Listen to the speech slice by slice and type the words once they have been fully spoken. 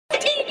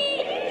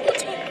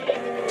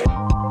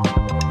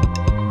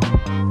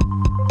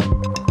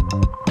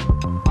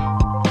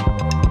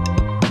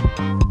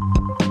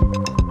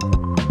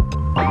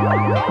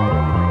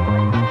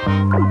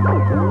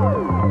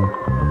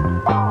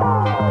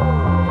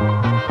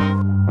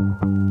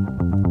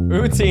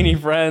Teeny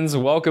friends,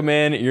 welcome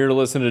in. You're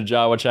listening to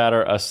Jawa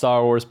Chatter, a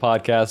Star Wars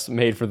podcast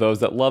made for those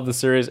that love the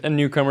series and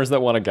newcomers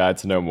that want a guide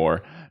to know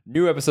more.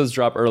 New episodes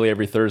drop early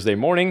every Thursday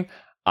morning.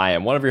 I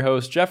am one of your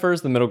hosts,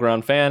 Jeffers, the middle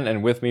ground fan,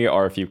 and with me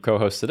are a few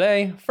co-hosts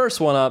today.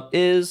 First one up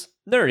is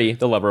Nerdy,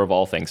 the lover of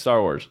all things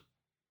Star Wars.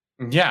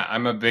 Yeah,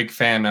 I'm a big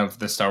fan of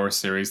the Star Wars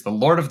series. The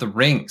Lord of the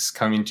Rings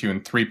coming to you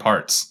in 3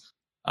 parts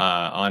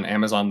on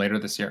Amazon later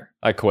this year.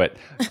 I quit.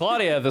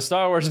 Claudia, the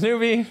Star Wars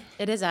newbie.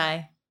 It is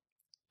I.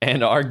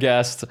 And our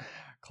guest,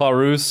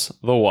 Clarus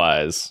the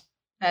Wise.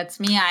 That's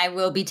me. I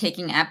will be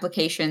taking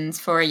applications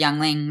for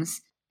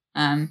younglings.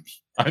 I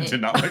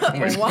did not like the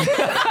voice. Wait,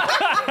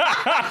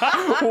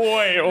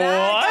 what?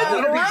 I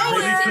want to be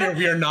really clear.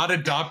 We are not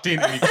adopting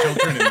any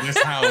children in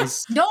this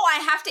house. No,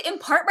 I have to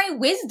impart my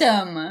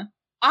wisdom.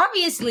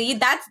 Obviously,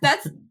 that's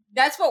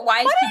what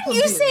wise Why people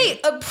didn't you do. say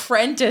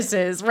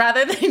apprentices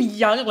rather than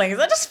younglings?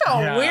 That just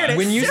felt weird.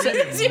 When you said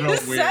it,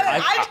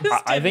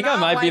 I think I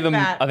might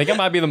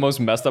be the most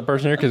messed up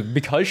person here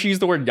because she's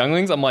the word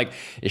younglings. I'm like,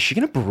 is she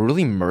gonna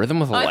brutally murder them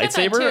with a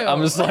lightsaber?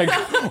 I'm just like,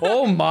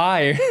 oh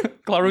my,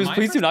 Clarus,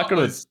 please do not go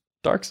to the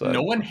dark side.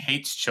 No one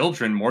hates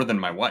children more than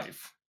my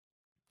wife.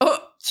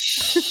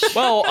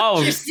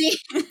 Well,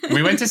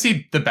 we went to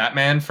see the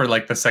Batman for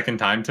like the second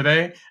time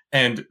today,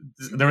 and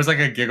there was like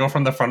a giggle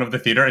from the front of the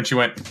theater, and she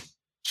went,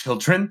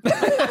 "Children?"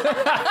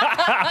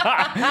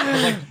 I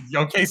was like,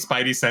 okay,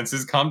 Spidey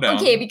senses, calm down.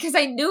 Okay, because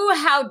I knew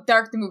how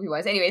dark the movie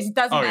was. Anyways, it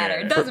doesn't matter.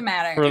 Yeah. It doesn't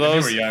matter.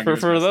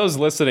 For those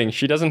listening,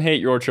 she doesn't hate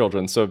your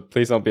children, so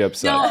please don't be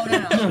upset.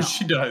 No.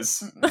 She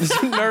does.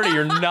 Nerdy,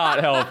 you're not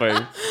helping.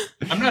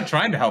 I'm not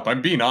trying to help.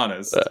 I'm being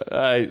honest.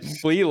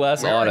 Be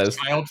less honest.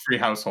 We're a child-free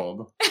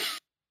household.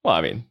 Well,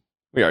 I mean,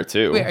 we are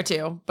too.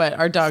 But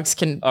our dogs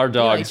can be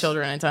like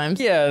children at times.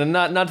 Yeah,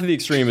 not to the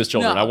extreme as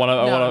children. No, I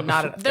want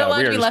to. They're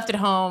allowed to be left at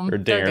home. We're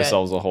digging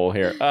ourselves a hole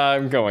here.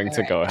 I'm going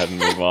to go ahead and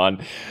move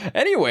on.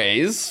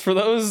 Anyways, for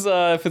those,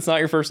 if it's not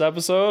your first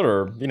episode,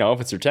 or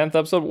if it's your 10th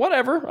episode,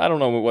 whatever. I don't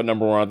know what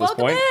number we're on at this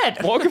point.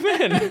 Welcome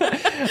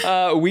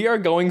in. We are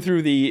going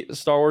through the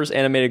Star Wars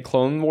animated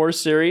Clone Wars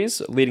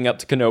series, leading up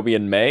to Kenobi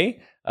in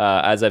May.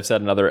 As I've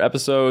said in other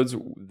episodes,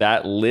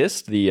 that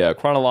list, the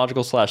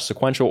chronological /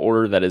 sequential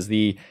order that is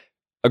the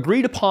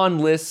agreed upon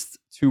list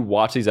to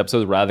watch these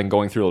episodes rather than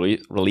going through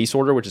release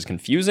order, which is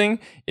confusing,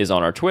 is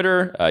on our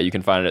Twitter. You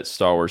can find it at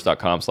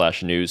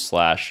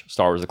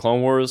starwars.com/news/Star Wars The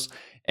Clone Wars.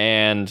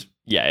 And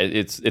yeah,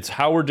 it's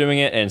how we're doing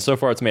it. And so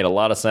far it's made a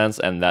lot of sense,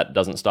 and that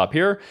doesn't stop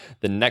here.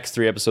 The next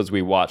 3 episodes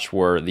we watched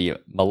were the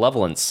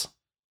Malevolence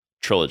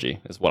trilogy,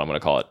 is what I'm going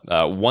to call it.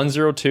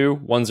 102,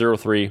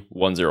 103,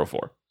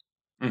 104.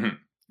 Mm-hmm.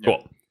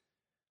 Cool.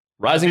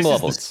 Rising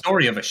Malevolence. This is the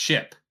story of a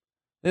ship.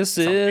 This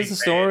is the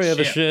story of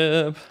a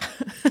ship.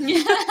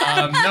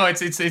 No,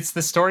 it's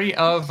the story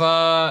of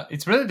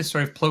it's really the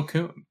story of Plo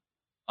Koon,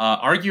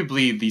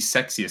 arguably the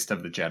sexiest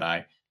of the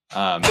Jedi.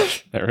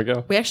 There we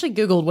go. We actually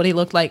Googled what he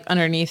looked like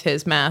underneath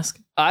his mask.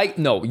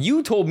 No,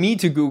 you told me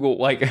to Google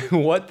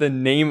what the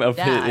name of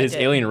his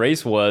alien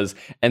race was,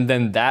 and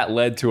then that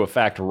led to a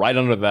fact right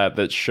under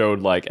that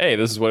showed hey,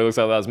 this is what he looks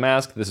like without his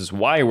mask. This is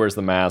why he wears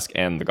the mask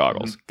and the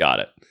goggles. Mm-hmm. Got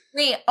it.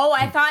 Wait,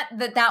 I thought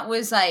that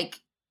was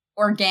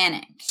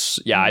organic.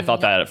 Yeah, I thought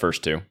that at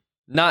first too.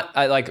 When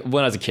I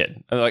was a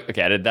kid. I'm like,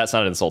 okay, that's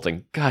not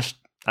insulting. Gosh,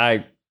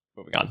 moving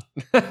on.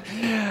 You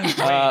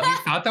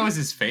thought that was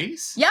his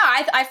face? Yeah,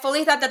 I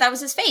fully thought that was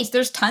his face.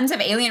 There's tons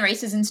of alien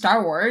races in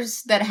Star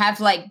Wars that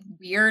have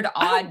weird,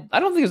 odd. I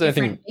don't think there's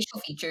anything facial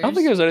features. I don't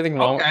think there's anything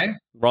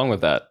wrong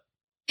with that.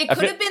 It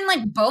could have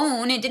been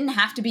bone. It didn't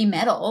have to be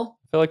metal.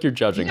 I feel like you're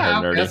judging her,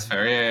 Nerdy. That's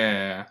fair.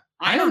 Yeah.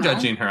 I am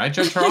judging her. I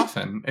judge her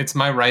often. It's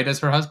my right as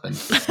her husband.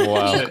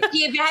 Wow.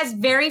 He has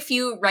very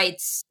few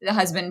rights, the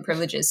husband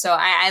privileges. So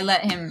I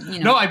let him.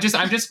 No, I'm just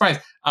surprised.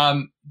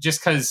 Just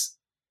because.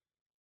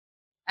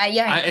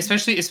 Yeah.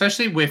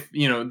 Especially with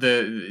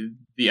the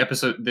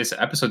this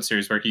episode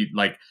series where he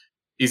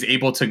is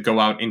able to go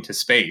out into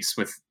space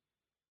with.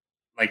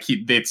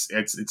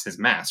 It's his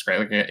mask,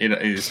 right? It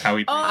is how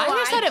he. I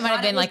just thought it might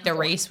have been the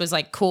race was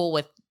cool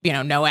with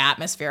no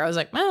atmosphere. I was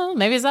like, well,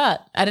 maybe it's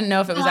that. I didn't know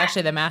if it was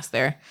actually the mask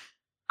there.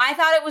 I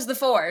thought it was the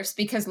Force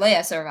because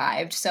Leia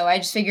survived, so I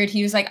just figured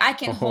he was I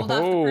can hold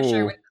off the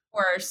pressure with the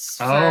Force.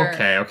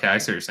 Okay, I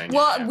see what you're saying.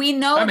 Well, we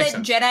know that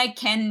Jedi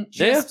can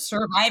just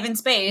survive in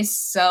space,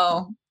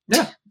 so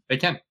yeah, they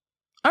can.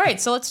 All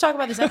right, so let's talk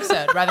about this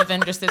episode rather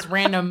than just this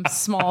random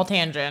small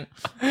tangent.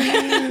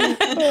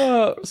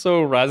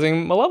 So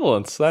Rising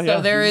Malevolence.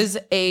 There is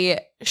a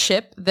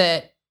ship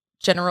that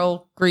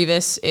General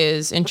Grievous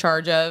is in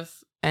charge of,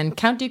 and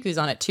Count Dooku's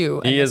on it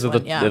too. He is at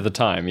the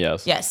time,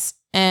 yes. Yes,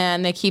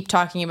 and they keep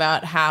talking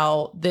about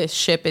how this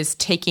ship is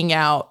taking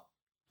out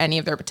any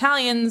of their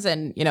battalions,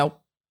 and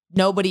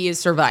nobody is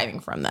surviving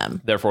from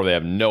them. Therefore, they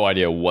have no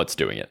idea what's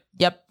doing it.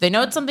 Yep, they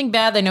know it's something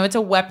bad. They know it's a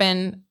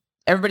weapon.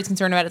 Everybody's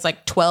concerned about it. It's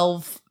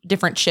 12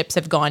 different ships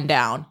have gone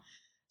down.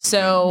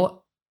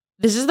 So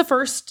this is the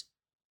first,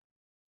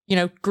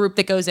 group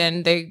that goes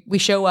in. We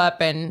show up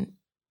and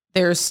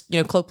there's,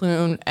 Plo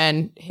Koon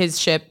and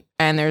his ship,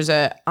 and there's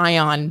a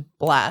ion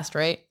blast,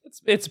 right?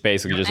 It's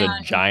basically just a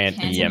giant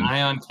EMP.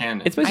 Ion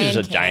cannon. It's basically Ion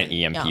just a giant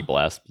cannon, EMP yeah.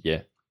 blast.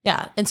 Yeah.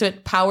 Yeah. And so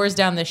it powers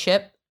down the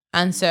ship.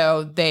 And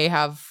so they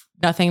have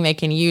nothing they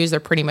can use. They're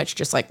pretty much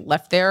just like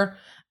left there.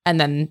 And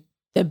then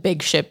the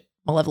big ship,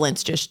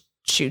 Malevolence, just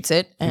shoots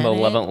it. And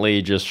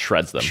Malevolently just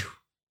shreds them.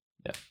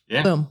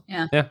 Yeah. Boom.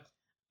 Yeah.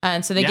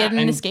 And so they get in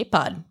an escape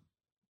pod.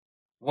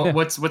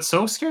 What's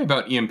so scary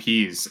about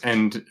EMPs,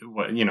 and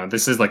what, you know,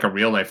 this is like a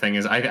real life thing,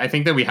 is I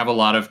think that we have a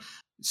lot of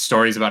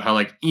stories about how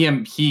like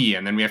EMP,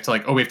 and then we have to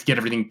like, we have to get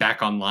everything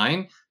back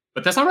online.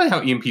 But that's not really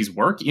how EMPs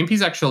work.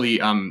 EMPs actually,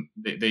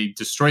 they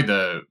destroy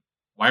the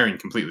wiring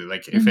completely.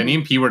 Like if an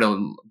EMP were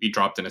to be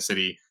dropped in a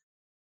city,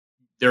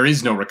 there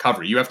is no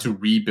recovery. You have to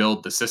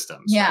rebuild the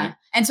systems. Yeah. Right?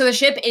 And so the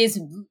ship is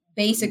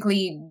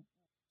basically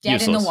dead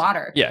Useless. in the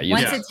water. Yeah,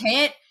 Once it's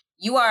hit,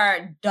 you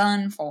are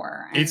done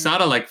for. It's not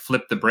a like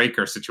flip the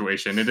breaker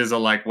situation. It is a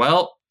like,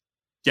 well,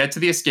 get to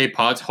the escape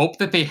pods, hope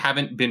that they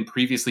haven't been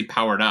previously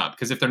powered up.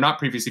 Because if they're not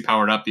previously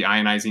powered up, they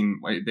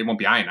won't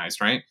be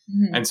ionized, right?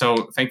 Mhm. And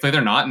so thankfully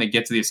they're not, and they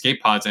get to the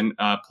escape pods, and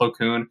Plo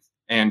Koon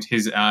and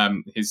his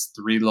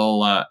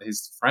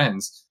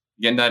friends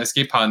get into that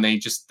escape pod,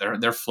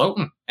 and they're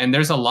floating. And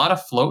there's a lot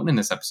of floating in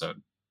this episode.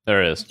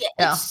 There is.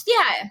 Yeah.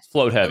 It's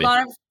float heavy. A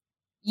lot of,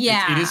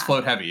 yeah. It is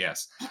float heavy,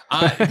 yes.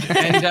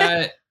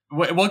 And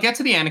we'll get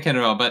to the Anakin at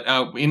all, but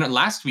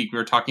last week we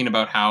were talking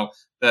about how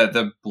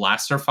the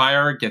blaster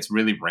fire gets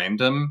really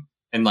random,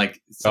 and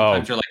like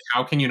sometimes you're like,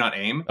 how can you not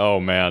aim? Oh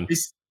man.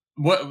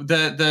 What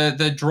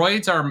the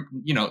droids are,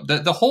 you know,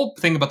 the whole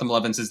thing about the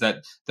Malevolence is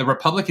that the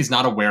Republic is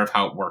not aware of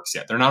how it works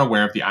yet. They're not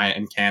aware of the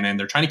ion cannon.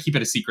 They're trying to keep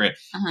it a secret.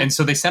 And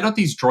so they send out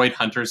these droid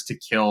hunters to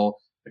kill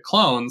the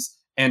clones,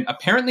 and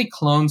apparently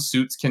clone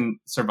suits can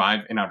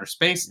survive in outer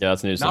space. Yeah,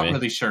 that's news to me. Not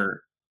really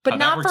sure. But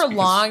not for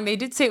long. They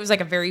did say it was like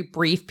a very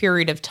brief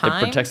period of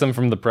time. It protects them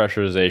from the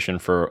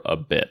pressurization for a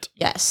bit.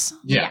 Yes.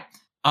 Yeah.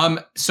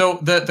 So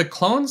the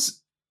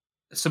clones,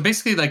 so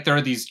basically like there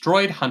are these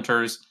droid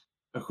hunters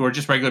who are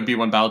just regular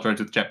B1 battle droids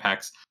with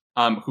jetpacks,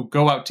 who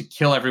go out to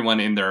kill everyone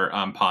in their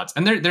pods.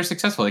 And they're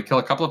successful. They kill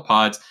a couple of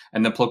pods,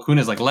 and then Plo Koon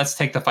is like, let's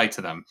take the fight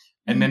to them.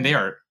 And then they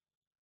are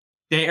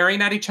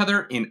staring at each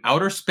other in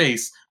outer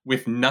space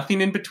with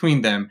nothing in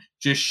between them,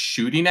 just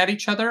shooting at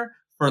each other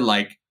for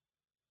like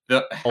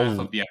the half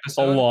of the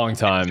episode. A long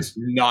time. Just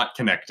not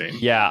connecting.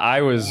 Yeah,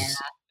 I was... Yeah.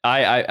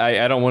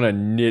 I don't want to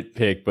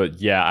nitpick, but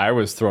yeah, I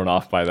was thrown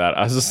off by that.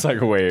 I was just like,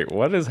 wait,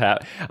 what is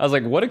happening? I was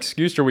like, what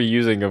excuse are we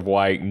using of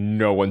why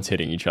no one's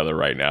hitting each other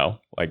right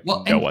now? Like,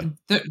 no one.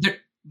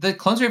 The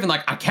clones are even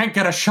like, I can't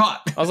get a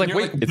shot. I was like,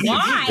 wait, like,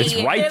 it's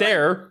right They're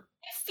there.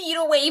 Like feet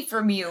away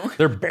from you.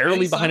 They're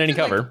barely behind any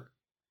cover. Like,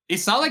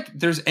 it's not like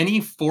there's any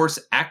force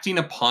acting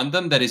upon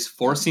them that is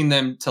forcing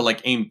them to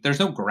like aim. There's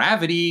no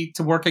gravity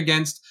to work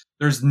against.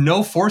 There's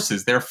no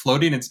forces. They're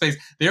floating in space.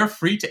 They are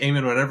free to aim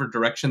in whatever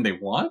direction they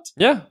want.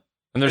 Yeah.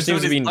 And there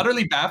seems to be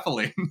utterly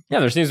baffling. Yeah,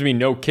 there seems to be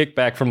no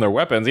kickback from their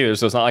weapons either.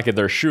 So it's not like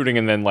they're shooting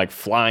and then like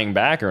flying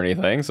back or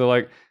anything. So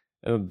like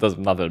it does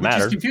not that it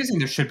matters. It's confusing.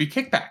 There should be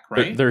kickback,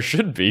 right? There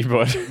should be,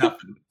 but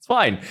it's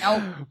fine.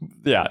 Nope.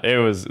 Yeah,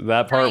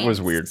 that part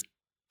was weird.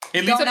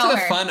 It leads up to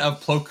the fun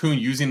of Plo Koon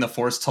using the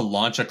Force to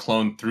launch a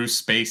clone through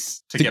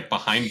space to get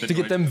behind the to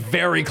get them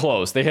very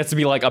close. They have to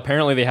be like,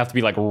 apparently they have to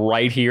be like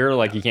right here.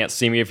 Like you can't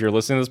see me if you're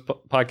listening to this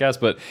podcast,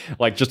 but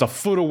like just a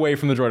foot away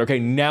from the droid. Okay,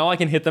 now I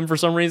can hit them for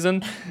some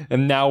reason,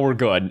 and now we're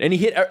good. And he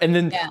hit, and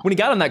then when he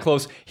got them that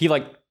close, he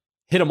like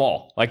hit them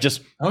all. Like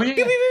just pew, pew,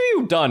 pew,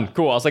 pew, done.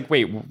 Cool. I was like,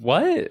 wait,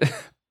 what?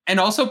 And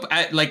also,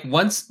 like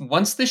once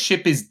the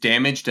ship is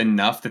damaged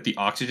enough that the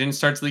oxygen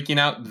starts leaking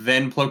out,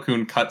 then Plo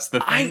Koon cuts the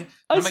thing.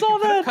 I saw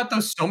that. Cut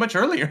those so much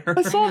earlier.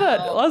 I saw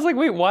that. I was like,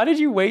 wait, why did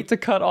you wait to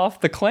cut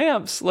off the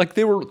clamps? Like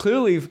they were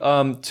clearly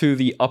to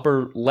the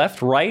upper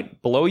left,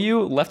 right, below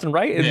you, left and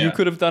right, and you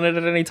could have done it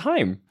at any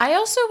time. I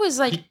also was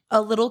like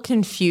a little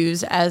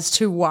confused as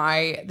to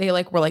why they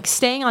like were like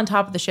staying on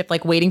top of the ship,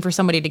 like waiting for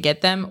somebody to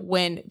get them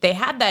when they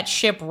had that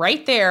ship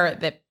right there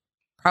that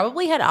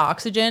probably had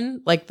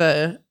oxygen, like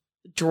the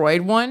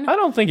droid one. I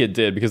don't think it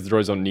did because the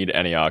droids don't need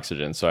any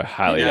oxygen, so I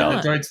highly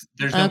doubt the droids,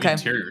 there's no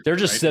interior. They're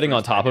just sitting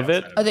on top of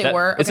it. Oh, they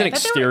were? It's an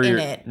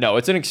exterior. No,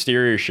 it's an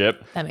exterior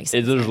ship. That makes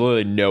sense. There's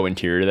literally no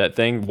interior to that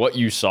thing. What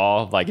you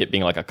saw, like it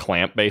being like a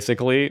clamp,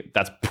 basically,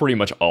 that's pretty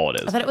much all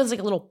it is. I thought it was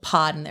like a little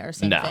pod in there or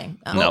something.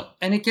 No, no.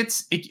 And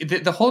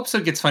the whole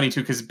episode gets funny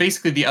too because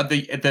basically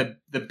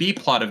the B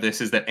plot of this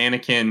is that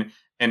Anakin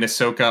and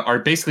Ahsoka are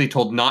basically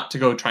told not to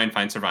go try and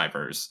find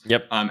survivors.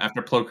 Yep.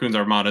 After Plo Koon's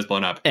armada is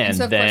blown up, and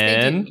so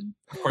then.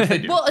 Of course they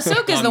do. Well,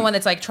 Ahsoka's the one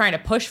that's like trying to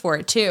push for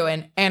it too,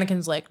 and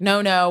Anakin's like,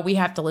 no, we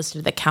have to listen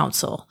to the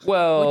council.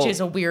 Well, which is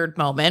a weird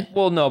moment.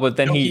 Well, no, but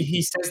then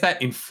he says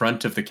that in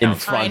front of the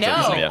council. I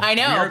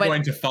know. We're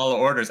going to follow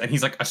orders, and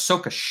he's like,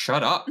 Ahsoka,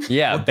 shut up.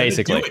 Yeah,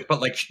 basically. But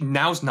like,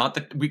 now's not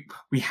that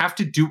we have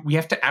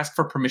to ask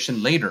for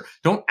permission later.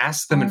 Don't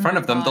ask them in front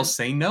of them; they'll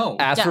say no.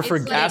 Ask for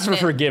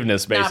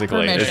forgiveness.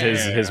 Basically,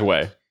 is his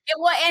way.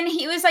 Well, and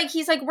he's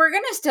like, we're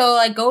gonna still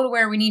like go to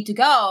where we need to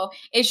go.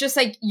 It's just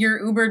like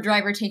your Uber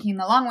driver taking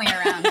the long way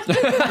around.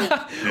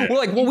 We're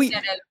like, well,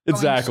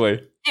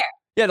 exactly.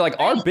 Yeah, like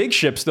our big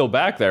ship's still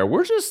back there.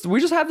 We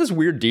just have this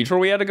weird detour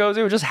we had to go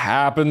to. It just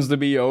happens to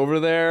be over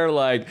there.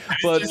 Like,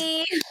 but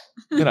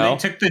you know, they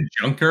took the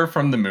Junker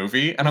from the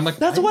movie, and I'm like,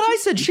 that's what I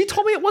said. She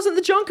told me it wasn't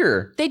the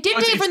Junker. They did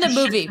take it from the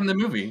movie. From the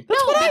movie.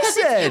 That's what I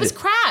said. It was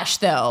crashed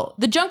though.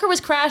 The Junker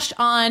was crashed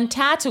on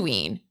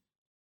Tatooine.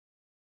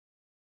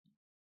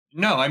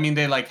 No, I mean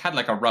they like had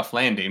like a rough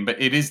landing,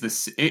 but it is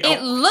this.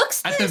 It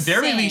looks at the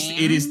very least,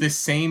 it is the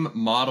same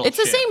model. It's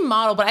the same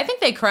model, but I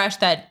think they crashed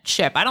that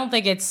ship. I don't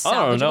think it's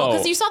salvageable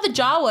because you saw the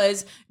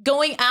Jawas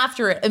going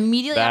after it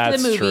immediately after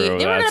the movie. True.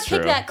 They were going to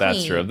pick that clean.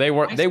 That's true. They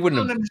weren't. They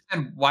wouldn't have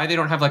understand why they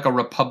don't have like a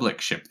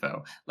Republic ship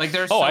though. Like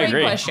there's I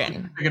agree.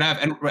 Question. They could have,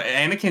 and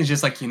Anakin's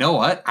just like, you know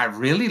what? I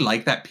really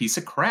like that piece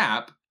of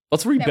crap.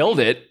 Let's rebuild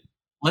it.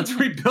 Let's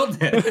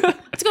rebuild it.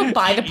 Let's go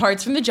buy the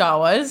parts from the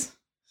Jawas.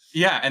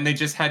 Yeah, and they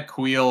just had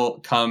Queel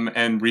come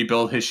and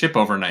rebuild his ship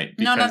overnight.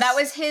 No, that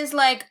was his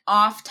like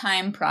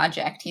off-time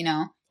project, you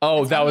know.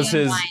 Oh, that was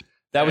his.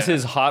 That was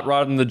his hot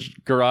rod in the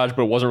garage,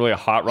 but it wasn't really a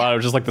hot rod. It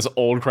was just like this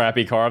old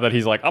crappy car that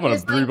he's like, I'm going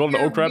to rebuild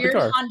an old crappy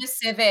car. Honda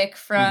Civic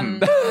from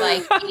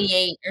like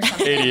 88 or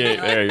something. 88,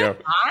 there you go.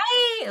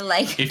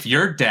 If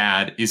your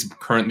dad is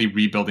currently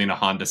rebuilding a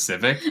Honda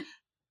Civic,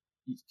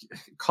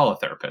 call a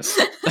therapist.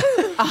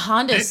 A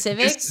Honda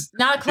Civic?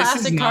 Not a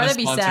classic car, that'd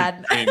be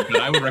sad. But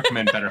I would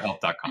recommend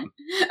betterhelp.com.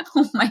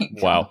 Oh my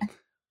God. Wow.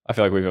 I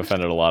feel like we've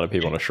offended a lot of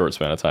people in a short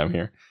span of time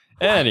here.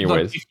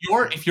 Anyways.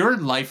 Look, if your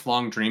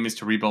lifelong dream is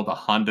to rebuild a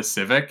Honda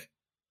Civic,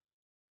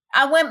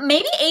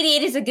 maybe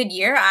 88 is a good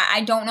year.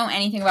 I don't know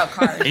anything about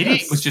cars.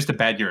 88 was just a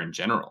bad year in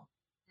general.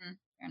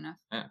 Fair enough.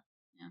 Yeah.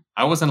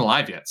 I wasn't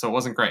alive yet, so it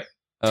wasn't great.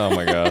 Oh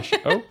my gosh.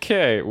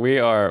 Okay, we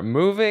are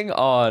moving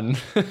on.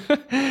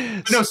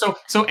 No, so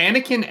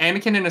Anakin and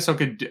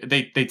Ahsoka,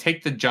 they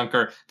take the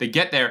Junker, they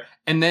get there,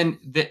 and then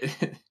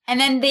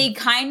they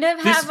kind of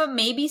have a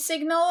maybe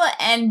signal,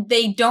 and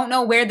they don't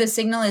know where the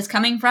signal is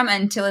coming from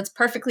until it's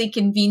perfectly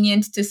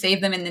convenient to save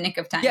them in the nick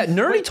of time. Yeah,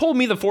 Nerdy told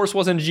me the Force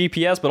wasn't a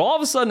GPS, but all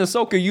of a sudden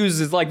Ahsoka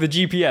uses like the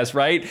GPS,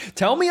 right?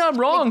 Tell me I'm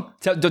wrong.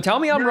 Tell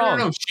me I'm wrong.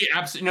 No, she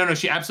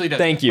absolutely does.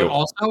 Thank you. But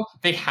also,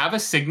 they have a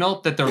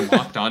signal that they're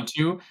locked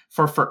onto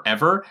for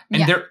forever,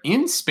 and they're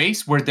in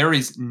space where there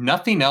is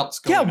nothing else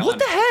going on. Yeah, what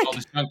the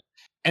heck?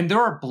 And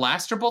there are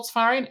blaster bolts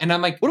firing, and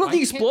I'm like, what about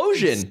the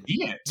explosion?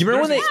 You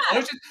remember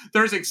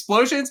there's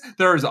explosions,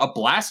 there's a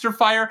blaster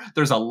fire,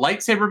 there's a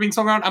lightsaber being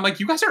swung around. I'm like,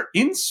 you guys are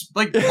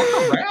look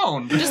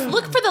around. Just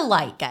look for the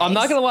light, guys. I'm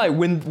not gonna lie,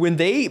 when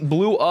they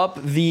blew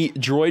up the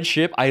droid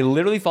ship, I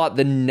literally thought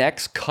the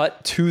next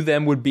cut to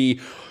them would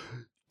be,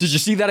 did you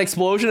see that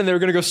explosion? And they were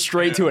gonna go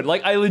straight to it.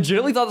 Like, I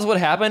legitimately thought this would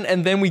happen,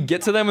 and then we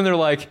get to them and they're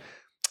like,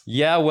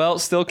 yeah, well,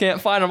 still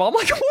can't find them. I'm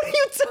like, what are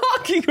you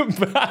talking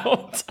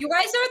about? You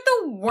guys are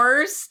the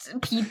worst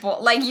people.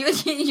 Like,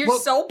 you're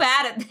so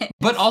bad at this.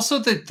 But also,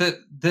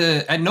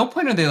 the at no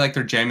point are they like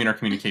they're jamming our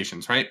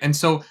communications, right? And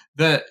so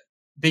they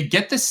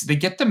get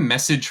the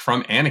message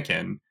from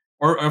Anakin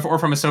or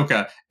from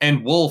Ahsoka,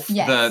 and Wolf,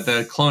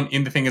 the clone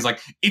in the thing, is like,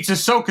 it's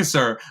Ahsoka,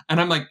 sir.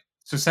 And I'm like,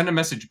 so send a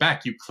message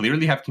back. You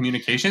clearly have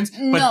communications,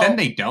 but then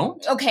they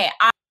don't. Okay,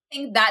 I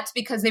think that's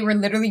because they were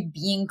literally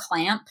being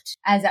clamped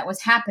as that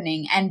was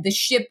happening, and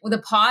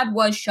the pod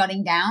was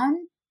shutting down,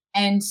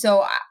 and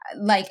so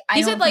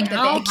he said like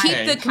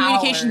keep the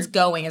communications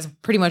going is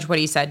pretty much what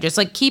he said. Just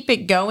like keep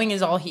it going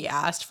is all he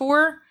asked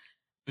for.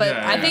 But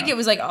I think it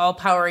was like all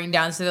powering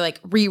down, so they're like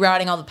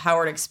rerouting all the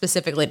power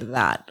specifically to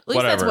that. At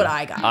least that's what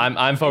I got.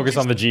 I'm focused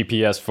on the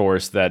GPS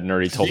force that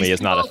Nerdy told me is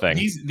not a thing.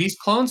 These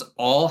clones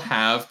all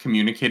have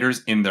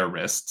communicators in their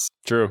wrists.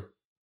 True.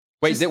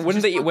 Wait,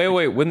 wouldn't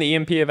the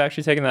EMP have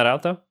actually taken that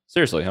out though?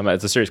 Seriously,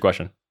 it's a serious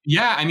question.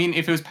 Yeah, I mean,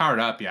 if it was powered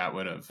up, yeah, it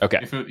would have.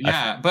 Okay.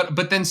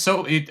 But then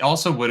it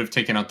also would have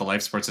taken out the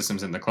life support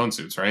systems in the clone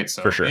suits, right?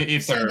 So for sure.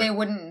 So they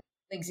wouldn't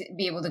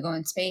be able to go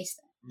in space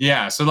then.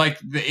 Yeah, so like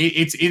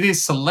it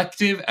is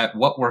selective at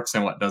what works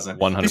and what doesn't.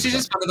 100%. This is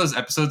just one of those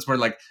episodes where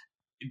like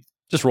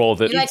just roll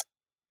with it.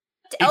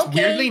 It's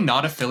weirdly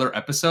not a filler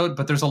episode,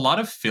 but there's a lot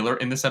of filler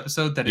in this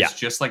episode that is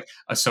just like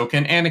Ahsoka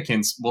and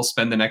Anakin will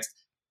spend the next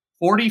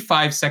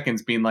 45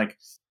 seconds being like,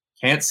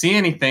 can't see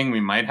anything, we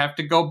might have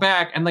to go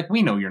back. And like,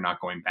 we know you're not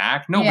going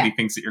back. Nobody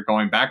thinks that you're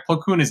going back. Plo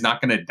Koon is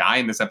not going to die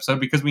in this episode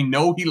because we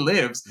know he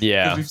lives.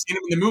 Yeah. Because we've seen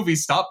him in the movie.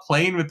 Stop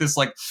playing with this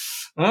like,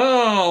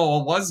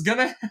 oh, what's going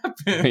to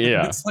happen?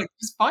 Yeah. It's like,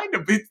 just find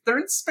them. They're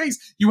in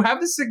space. You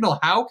have the signal.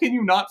 How can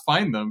you not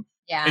find them?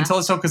 Yeah. Until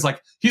Ahsoka's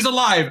like, he's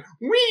alive.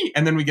 Wee!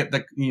 And then we get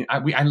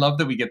I love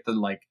that we get the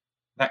like,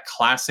 that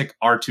classic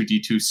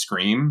R2-D2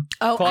 scream.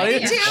 Oh, I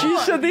did too. She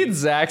said the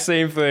exact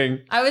same thing.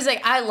 I was like,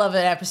 I love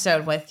an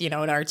episode with, an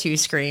R2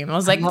 scream. I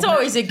was like, it's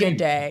always a good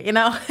day,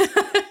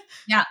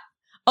 Yeah.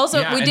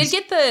 Also, we did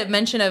get the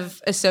mention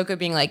of Ahsoka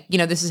being like,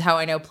 this is how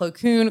I know Plo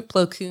Koon.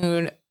 Plo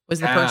Koon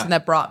was the person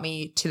that brought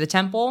me to the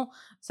temple.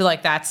 So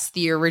like, that's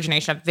the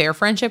origination of their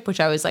friendship, which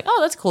I was like, oh,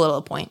 that's a cool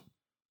little point.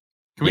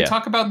 Can we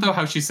talk about, though,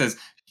 how she says,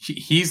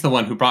 he's the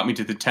one who brought me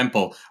to the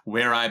temple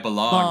where I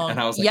belong? And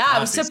I was like, I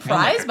was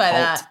surprised by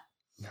that.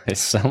 They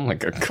sound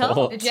like a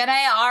cult. The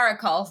Jedi are a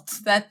cult.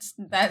 That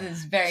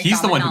is very.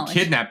 He's the one knowledge. who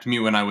kidnapped me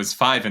when I was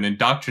 5 and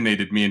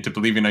indoctrinated me into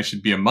believing I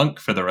should be a monk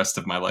for the rest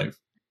of my life.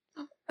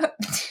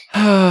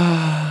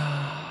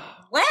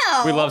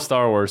 Well, we love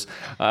Star Wars.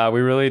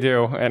 We really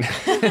do. And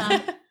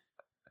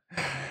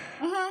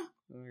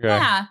Okay.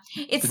 Yeah,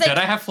 it's the like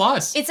Jedi have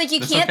flaws. It's like you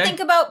That's can't okay.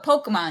 think about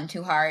Pokemon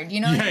too hard.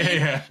 You know?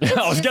 Yeah.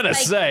 I was gonna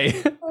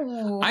say.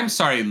 Ooh. I'm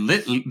sorry.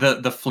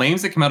 The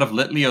flames that come out of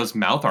Lit Leo's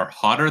mouth are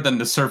hotter than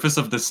the surface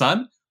of the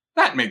sun.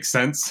 That makes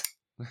sense.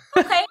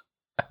 Okay,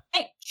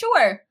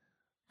 sure.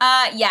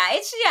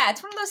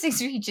 It's one of those things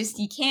where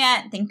you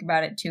can't think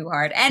about it too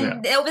hard.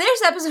 And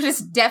this episode is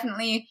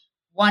definitely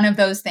one of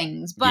those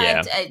things.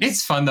 But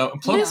it's fun though.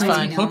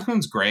 Plo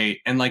Koon's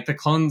great, and like the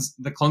clones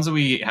that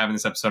we have in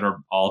this episode are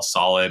all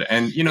solid.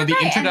 And you know, the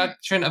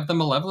introduction of the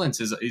Malevolence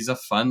is a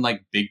fun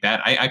like big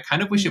bad. I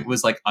kind of wish it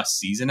was like a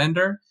season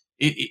ender.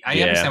 I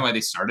understand why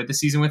they started the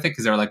season with it,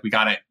 because they're like, we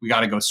gotta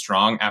go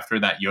strong after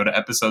that Yoda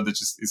episode that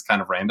just is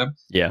kind of random.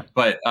 Yeah.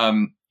 But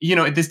you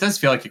know, this does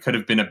feel like it could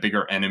have been a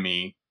bigger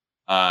enemy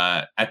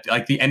at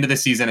like the end of the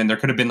season, and there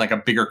could have been like a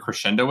bigger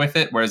crescendo with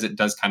it, whereas it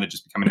does kind of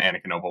just become an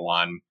Anakin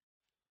Obi-Wan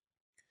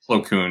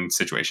Plo Koon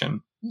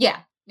situation. Yeah.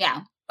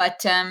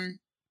 But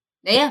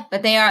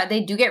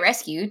they do get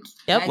rescued.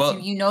 Yep. Well,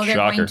 you know they're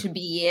shocker. going to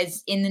be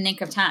is in the nick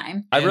of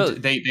time.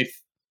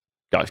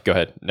 Gosh, go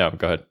ahead. No,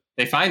 go ahead.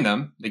 They find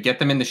them. They get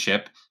them in the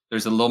ship.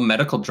 There's a little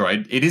medical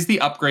droid. It is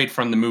the upgrade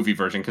from the movie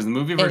version, because the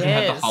movie version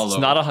had the holo. It's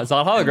not a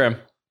hologram.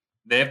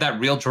 They have that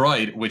real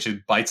droid, which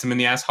bites them in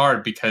the ass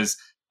hard because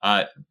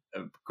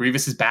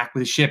Grievous is back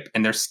with the ship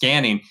and they're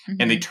scanning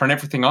and they turn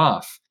everything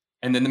off.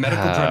 And then the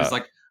medical droid is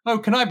like, "Oh,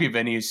 can I be of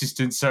any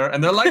assistance, sir?"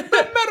 And they're like,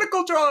 "The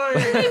medical droid!"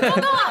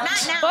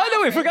 I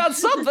know we forgot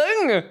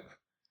something.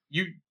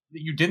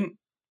 You didn't.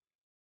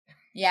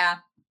 Yeah.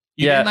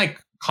 You didn't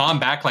like calm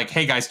back, like,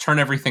 "Hey guys, turn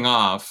everything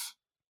off."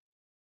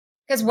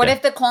 Because what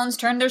if the clones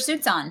turned their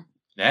suits on?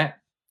 Yeah.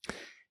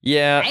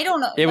 Yeah, I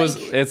don't know.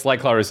 It's like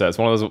Clary says,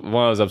 one of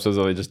those episodes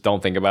where you just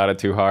don't think about it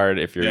too hard.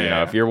 If you're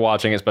if you're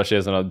watching, especially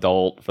as an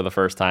adult for the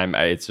first time,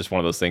 it's just one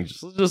of those things.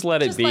 Just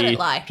let it be. Let it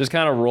lie. Just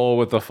kind of roll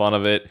with the fun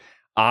of it.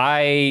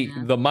 My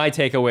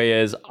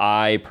takeaway is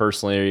I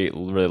personally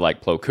really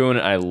like Plo Koon.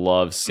 I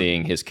love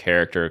seeing his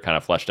character kind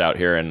of fleshed out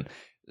here, and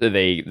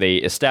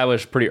they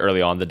established pretty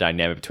early on the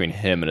dynamic between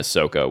him and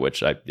Ahsoka,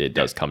 which it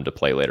does come to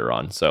play later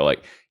on. So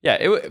like.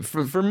 Yeah,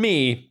 for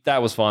me,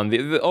 that was fun.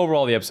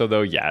 Overall, the episode,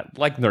 though,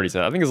 like Nerdy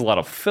said, I think there's a lot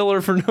of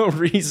filler for no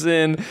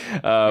reason.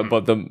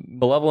 But the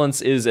Malevolence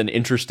is an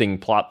interesting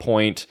plot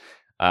point.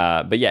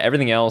 But yeah,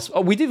 everything else. Oh,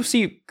 we do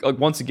see,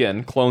 once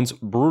again, clones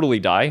brutally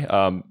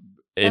die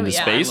in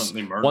space.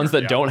 Ones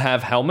that don't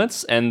have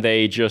helmets, and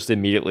they just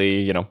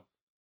immediately,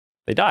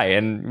 they die.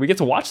 And we get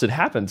to watch it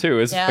happen, too.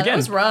 It's, again, that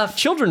was rough.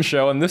 Children's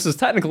show, and this is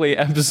technically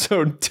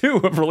episode 2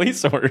 of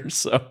Release Orders,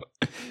 so...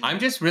 I'm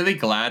just really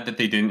glad that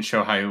they didn't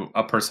show how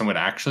a person would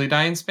actually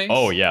die in space.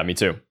 Oh, yeah, me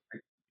too.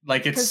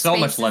 Like, it's so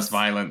much less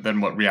violent than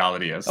what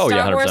reality is. Oh, yeah,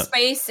 100%. Star Wars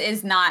space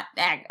is not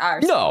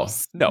our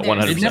space. No,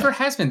 100%. It never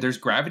has been. There's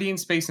gravity in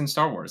space in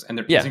Star Wars, and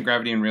there isn't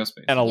gravity in real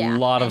space. And a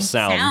lot of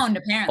sound. Sound,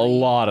 apparently. A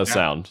lot of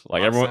sound.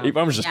 Like,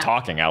 everyone's just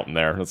talking out in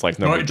there. It's like,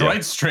 no big deal.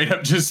 Droids straight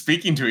up just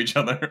speaking to each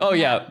other. Oh,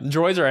 yeah.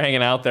 Droids are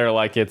hanging out there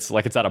like it's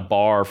at a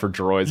bar for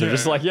droids. They're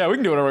just like, yeah, we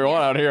can do whatever we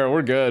want out here.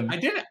 We're good.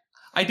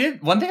 I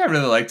did. One thing I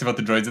really liked about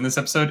the droids in this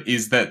episode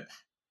is that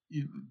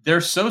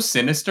they're so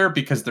sinister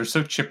because they're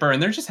so chipper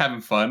and they're just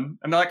having fun.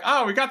 And they're like,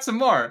 "Oh, we got some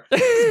more.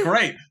 This is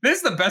great. This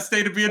is the best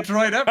day to be a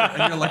droid ever."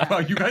 And you're like, "Oh,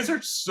 you guys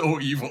are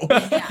so evil."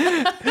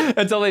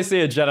 Until they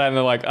see a Jedi and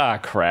they're like, "Ah,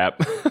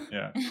 crap."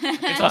 Yeah.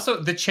 It's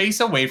also the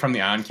chase away from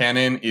the ion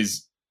cannon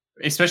is,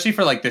 especially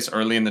for like this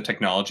early in the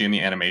technology and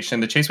the animation,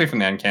 the chase away from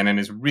the ion cannon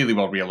is really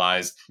well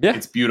realized. Yeah.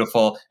 It's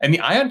beautiful. And the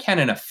ion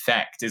cannon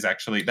effect is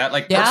actually that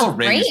like purple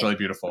ring is really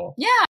beautiful.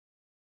 Yeah.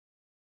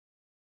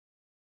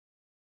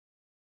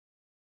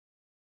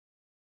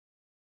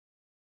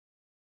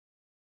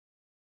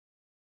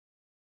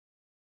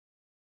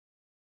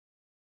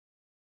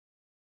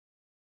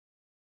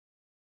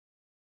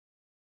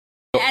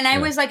 And I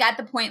was like at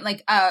the point, like,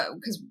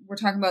 because we're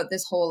talking about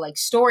this whole like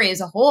story as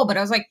a whole, but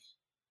I was like,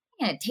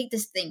 I'm gonna take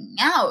this thing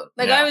out.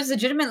 Like, I was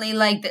legitimately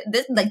like,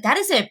 this, like that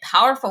is a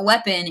powerful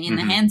weapon in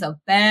the hands of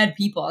bad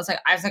people. I was like,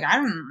 I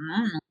don't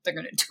know what they're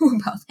gonna do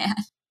about that.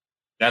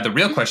 Yeah, the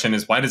real question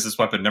is, why does this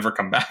weapon never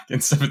come back in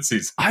 7th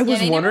season? I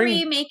was wondering.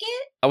 Never remake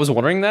it? I was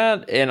wondering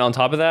that, and on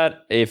top of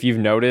that, if you've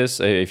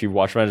noticed, if you've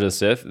watched Revenge of the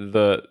Sith,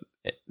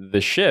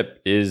 the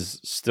ship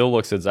still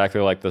looks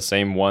exactly like the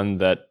same one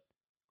that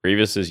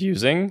Grievous is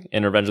using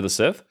in Revenge of the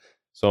Sith.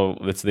 So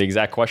it's the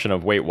exact question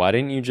of, wait, why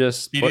didn't you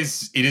just... It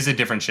is a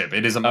different ship.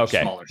 It is a much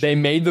smaller ship. They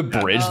made the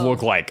bridge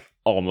look like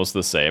almost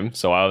the same.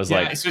 So I was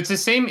like... So it's the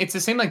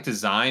same like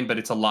design, but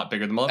it's a lot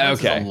bigger. The Malevolence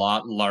is a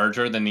lot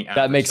larger than the...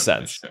 That makes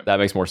sense. That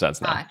makes more sense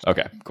now. Gotcha.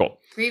 Okay, cool.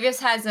 Grievous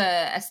has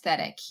a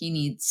aesthetic he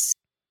needs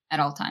at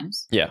all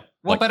times. Yeah.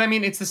 Well, but I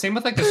mean, it's the same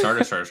with like the Star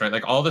Destroyers, right?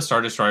 Like all the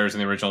Star Destroyers in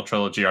the original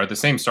trilogy are the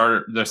same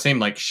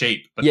like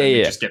shape, but then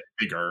they just get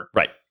bigger.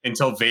 Right.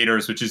 Until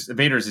Vader's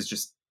is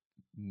just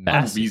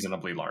massive.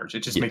 unreasonably large.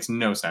 It just makes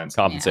no sense.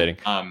 Compensating.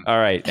 All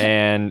right,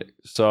 and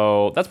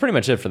so that's pretty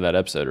much it for that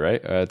episode,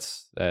 right?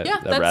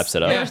 That wraps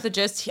it up. There's the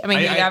gist. I mean,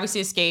 they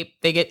obviously escape.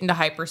 They get into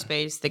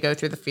hyperspace. They go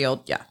through the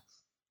field. Yeah.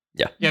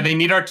 They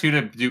need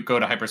R2 to go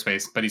to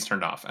hyperspace, but he's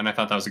turned off, and I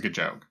thought that was a good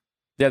joke.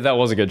 Yeah, that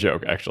was a good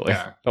joke, actually.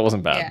 Yeah. That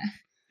wasn't bad. Yeah.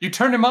 You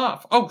turned him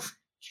off. Oh.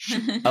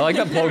 I like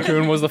that Plo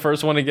Koon was the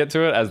first one to get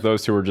to it, as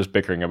those two were just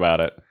bickering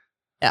about it.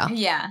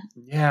 Yeah.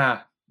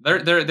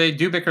 They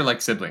do bicker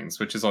like siblings,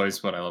 which is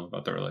always what I love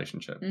about the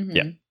relationship. Mm-hmm.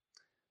 Yeah.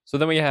 So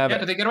then we have... Yeah,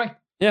 but they get away.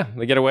 Yeah,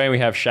 they get away, and we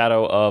have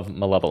Shadow of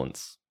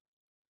Malevolence.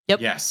 Yep.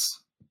 Yes.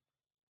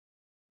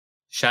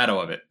 Shadow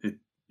of it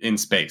in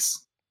space.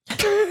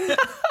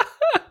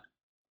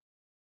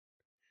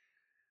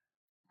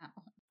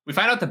 We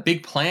find out the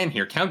big plan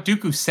here. Count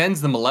Dooku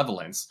sends the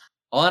Malevolence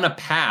on a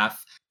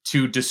path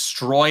to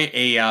destroy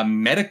a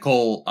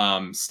medical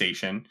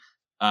station.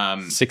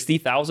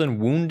 60,000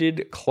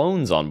 wounded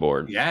clones on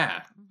board.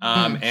 Yeah.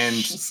 And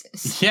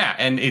Jesus. yeah,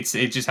 and it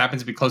just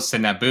happens to be close to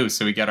Naboo,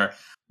 so we get our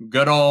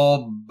good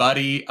old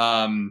buddy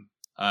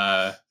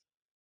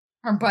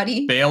Our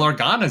buddy. Bail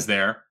Organa's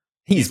there.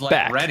 He's like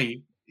back.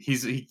 ready.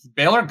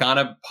 Bail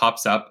Organa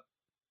pops up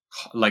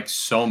like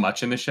so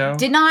much in the show.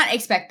 Did not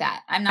expect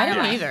that. I'm not I don't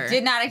gonna lie. either.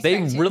 Did not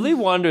expect They really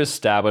wanted to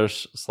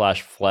establish /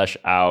 flesh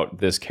out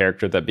this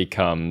character that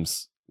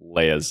becomes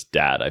Leia's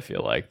dad. I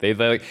feel like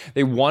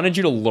they wanted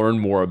you to learn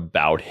more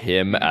about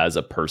him as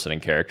a person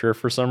and character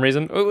for some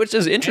reason, which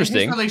is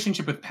interesting. And his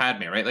relationship with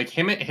Padme, right? Like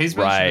his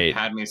relationship with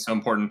Padme is so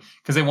important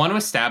because they want to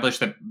establish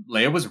that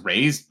Leia was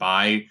raised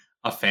by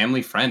a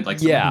family friend, like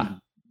someone who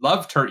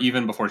loved her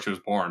even before she was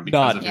born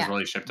because of his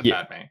relationship to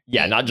Padme.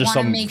 Yeah, not just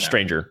some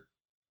stranger.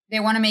 They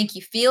want to make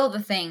you feel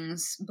the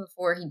things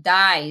before he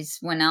dies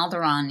when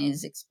Alderaan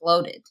is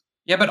exploded.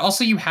 Yeah, but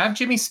also you have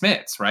Jimmy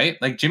Smits, right?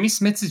 Like Jimmy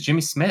Smits is Jimmy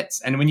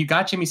Smits, and when you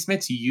got Jimmy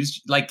Smits, you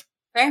used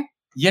fair.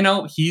 You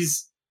know,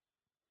 he's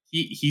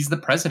the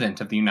president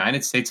of the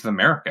United States of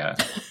America.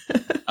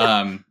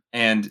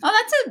 And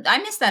I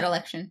missed that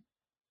election.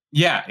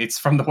 Yeah, it's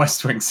from The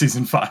West Wing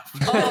season 5.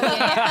 Oh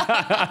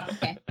yeah.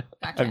 Okay,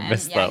 gotcha. I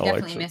missed that definitely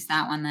election. missed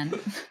that one then.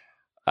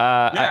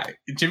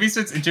 Jimmy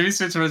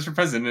Smits runs for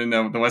president in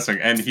The West Wing,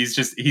 and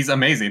he's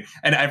amazing.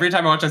 And every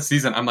time I watch that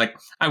season, I'm like,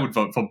 I would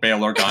vote for Bail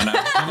Organa.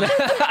 I'm like,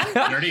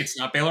 nerdy, it's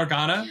not Bail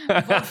Organa.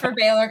 Vote for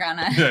Bail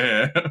Organa.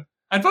 Yeah.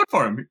 I'd vote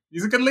for him.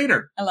 He's a good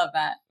leader. I love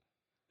that.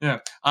 Yeah.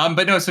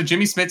 But no, so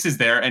Jimmy Smits is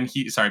there, and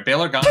Bail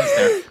Organa is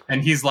there,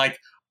 and he's like,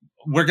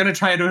 we're gonna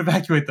try to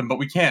evacuate them, but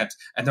we can't.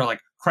 And they're like,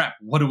 crap,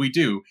 what do we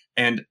do?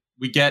 And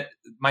we get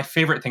my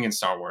favorite thing in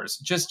Star Wars,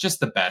 just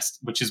the best,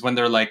 which is when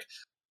they're like,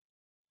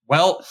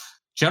 well,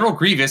 General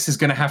Grievous is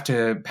going to have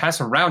to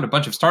pass around a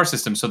bunch of star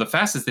systems, so the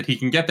fastest that he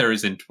can get there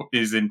is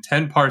in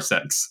 10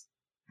 parsecs.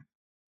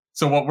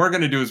 So what we're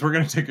going to do is we're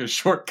going to take a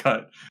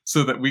shortcut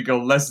so that we go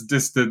less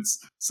distance,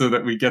 so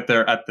that we get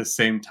there at the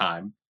same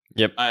time.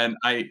 Yep. And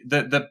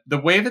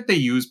the way that they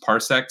use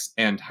parsecs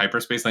and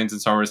hyperspace lanes in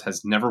Star Wars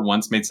has never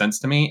once made sense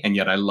to me, and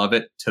yet I love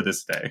it to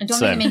this day. I don't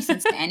think it makes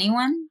sense to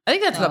anyone. I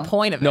think that's the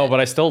point of it. No,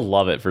 but I still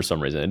love it for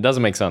some reason. It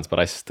doesn't make sense, but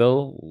I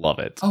still love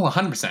it. Oh,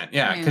 100%.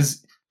 Yeah,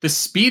 because the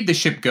speed the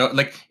ship go,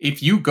 like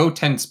if you go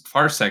 10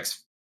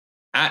 parsecs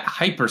at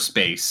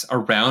hyperspace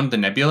around the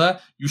nebula,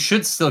 you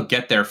should still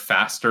get there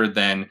faster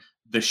than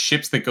the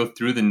ships that go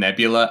through the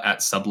nebula at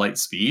sublight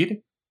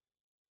speed.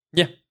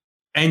 Yeah.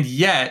 And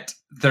yet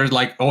they're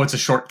like, oh, it's a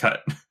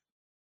shortcut.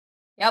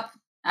 Yep.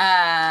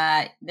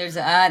 There's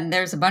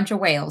a bunch of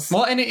whales.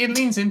 Well, and it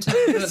leans into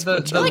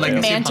the like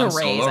legacy manta of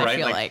Han rays, Solo, I right?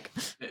 feel like.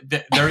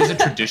 There is a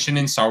tradition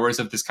in Star Wars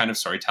of this kind of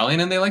storytelling,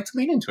 and they like to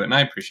lean into it, and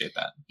I appreciate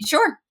that.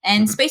 Sure.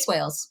 And space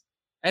whales.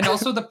 And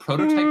also the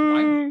prototype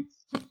Y-Wings.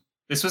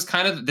 This was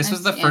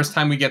the first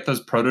time we get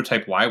those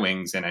prototype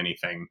Y-Wings in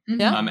anything.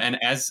 Yeah. And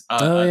as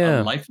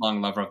a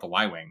lifelong lover of the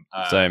Y-Wing,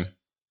 Same.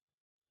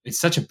 It's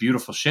such a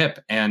beautiful ship.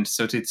 And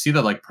so to see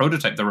the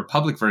prototype, the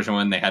Republic version,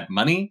 when they had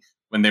money,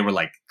 when they were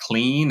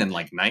clean and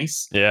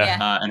nice,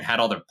 and had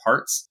all their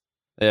parts,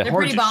 yeah, they're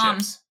pretty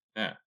bombs. Ships.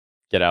 Yeah,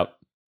 get out.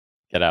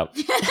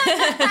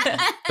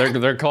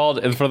 They're called,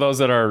 and for those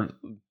that are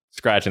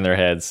scratching their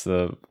heads,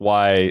 the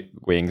Y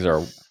wings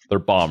they're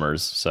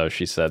bombers. So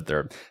she said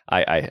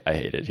I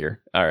hate it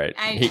here. All right,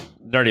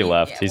 Nerdy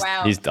left.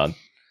 He's done.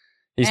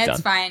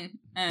 That's fine.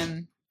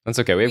 That's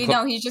okay. We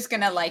know he's just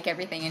gonna like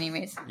everything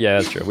anyways. Yeah,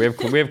 that's true. We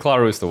have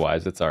Clarus the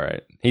Wise. It's all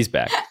right. He's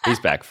back. He's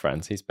back,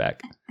 friends. He's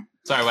back.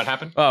 Sorry, what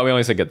happened? Oh, we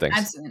only said good things.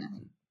 Absolutely not.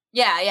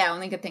 Yeah,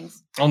 only good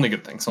things. Only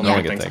good things.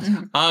 Only good things.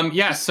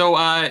 Mm-hmm. So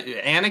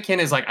Anakin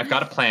is like, I've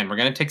got a plan. We're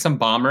gonna take some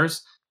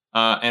bombers,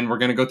 and we're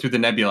gonna go through the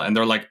nebula. And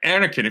they're like,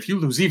 Anakin, if you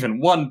lose even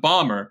one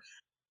bomber,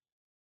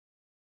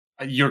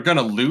 you're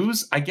gonna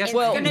lose, I guess. It's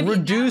gonna be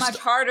that much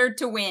harder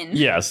to win.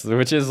 Yes,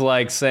 which is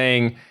like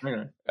saying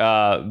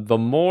the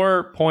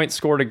more points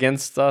scored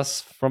against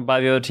us by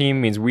the other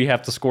team means we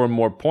have to score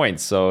more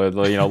points. So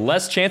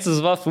less chances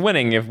of us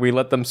winning if we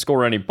let them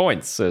score any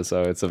points. So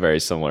it's a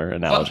very similar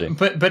analogy.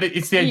 But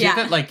it's the idea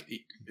that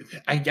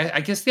I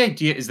guess the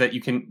idea is that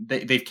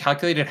they've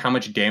calculated how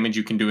much damage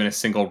you can do in a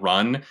single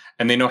run,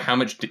 and they know how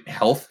much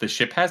health the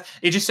ship has.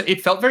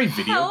 It felt very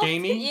video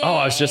gamey. Oh,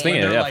 I was just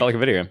thinking, it felt like a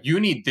video game. You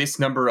need this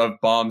number of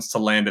bombs to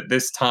land at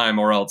this time,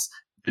 or else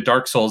the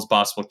Dark Souls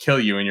boss will kill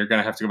you, and you're going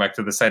to have to go back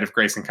to the site of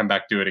grace and come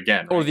back do it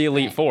again. Right? Or the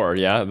Elite Four,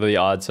 the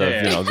odds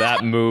of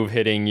that move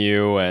hitting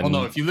you. And well,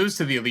 no, if you lose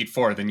to the Elite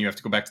Four, then you have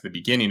to go back to the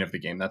beginning of the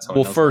game. That's how.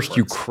 Well, first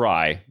you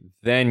cry,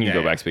 then you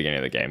go back to the beginning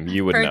of the game.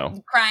 You would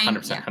know. Crying,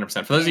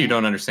 100%. For those of you who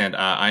don't understand,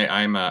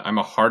 I'm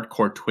a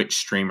hardcore Twitch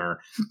streamer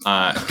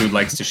who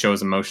likes to show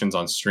his emotions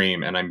on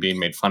stream, and I'm being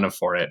made fun of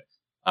for it.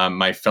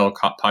 My fellow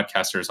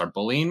podcasters are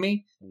bullying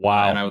me.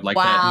 Wow. And I would like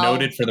that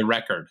noted for the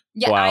record.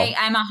 Yeah, wow.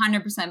 I'm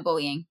 100%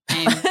 bullying.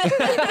 But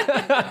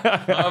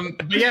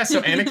yeah,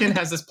 so Anakin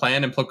has this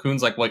plan, and Plo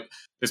Koon's like,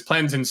 this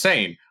plan's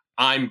insane.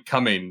 I'm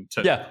coming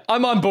to... Yeah,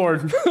 I'm on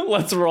board.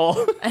 Let's roll.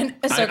 And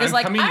Ahsoka's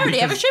like, I already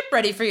have a ship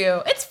ready for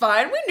you. It's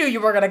fine. We knew you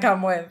were going to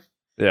come with.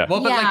 Yeah.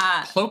 Well, but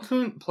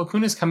Plo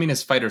Koon is coming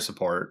as fighter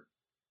support,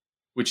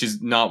 which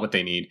is not what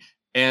they need.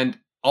 And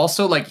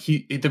also,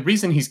 the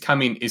reason he's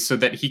coming is so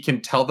that he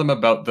can tell them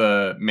about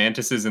the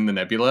mantises in the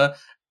nebula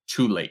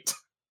too late.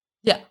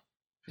 Yeah.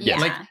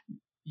 Yeah.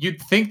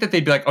 You'd think that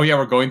they'd be like, oh yeah,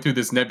 we're going through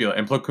this nebula,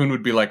 and Plo Koon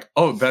would be like,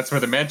 oh, that's where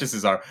the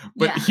mantises are.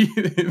 But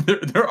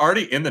they're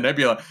already in the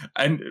nebula,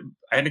 and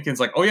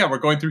Anakin's like, oh yeah, we're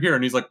going through here,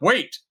 and he's like,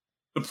 wait,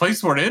 the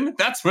place we're in,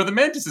 that's where the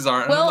mantises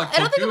are. And well, like, I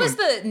don't think it was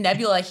the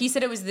nebula. He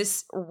said it was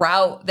this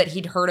route that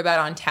he'd heard about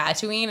on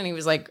Tatooine, and he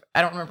was like,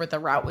 I don't remember what the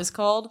route was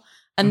called.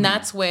 And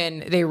that's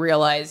when they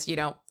realized,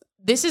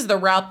 this is the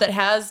route that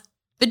has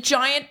the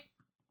giant,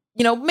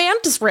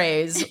 mantis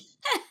rays.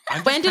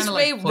 Mantis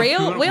ray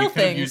whale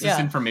thing. Use this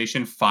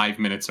information 5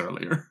 minutes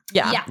earlier.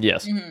 Yeah.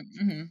 Yes.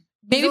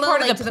 Maybe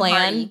part of the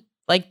plan,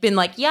 been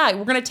like, yeah,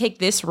 we're gonna take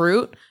this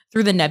route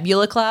through the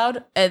nebula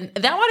cloud, and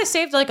that would have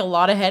saved a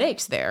lot of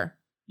headaches there.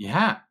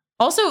 Yeah.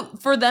 Also,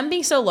 for them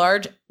being so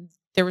large,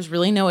 there was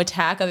really no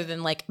attack other than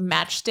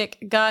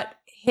Matchstick got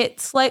hit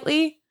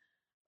slightly.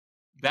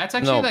 That's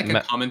actually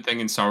a common thing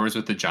in Star Wars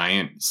with the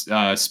giant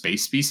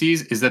space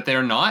species, is that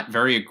they're not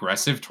very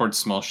aggressive towards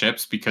small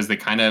ships because they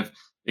kind of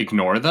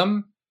ignore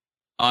them.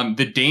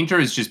 The danger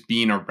is just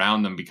being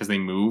around them because they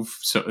move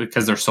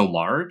because they're so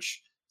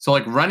large. So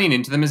running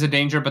into them is a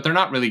danger, but they're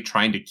not really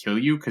trying to kill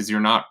you because you're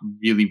not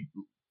really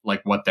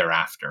what they're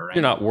after. Right?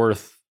 You're not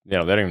worth. They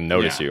don't even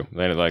notice you.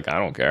 They're like, I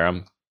don't care.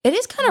 It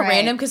is kind of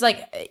random because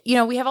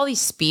we have all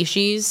these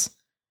species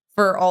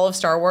for all of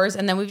Star Wars,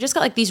 and then we've just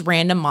got these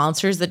random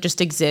monsters that just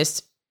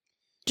exist.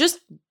 Just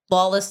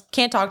lawless,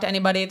 can't talk to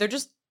anybody. They're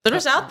just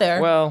out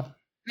there. Well,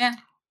 yeah.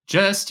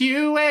 Just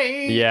you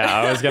wait. Yeah,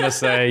 I was gonna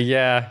say,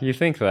 yeah, you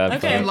think that.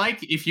 Okay.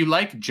 If you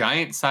like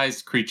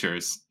giant-sized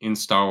creatures in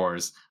Star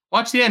Wars,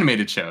 watch the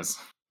animated shows.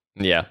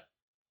 Yeah.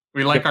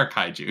 We like our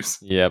kaijus.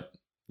 Yep.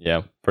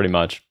 Yeah, pretty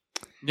much.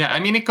 Yeah,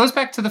 I mean, it goes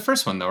back to the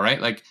first one, though, right?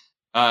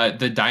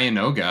 The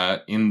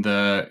Dianoga in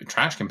the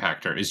trash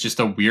compactor is just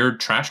a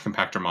weird trash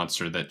compactor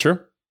monster that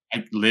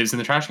lives in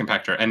the trash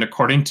compactor, and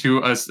according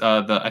to us,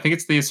 I think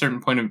it's from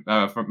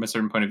a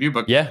certain point of view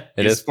book. Yeah,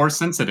 it is force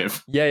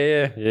sensitive. Yeah.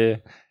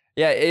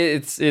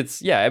 It's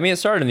I mean, it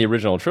started in the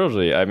original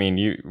trilogy. I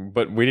mean,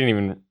 but we didn't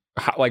even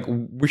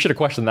we should have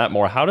questioned that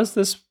more. How does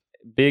this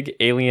big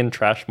alien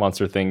trash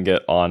monster thing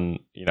get on?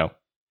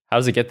 How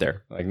does it get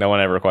there? No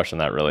one ever questioned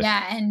that, really.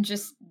 Yeah, and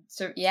just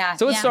So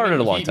it started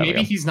a long time ago.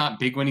 Maybe he's not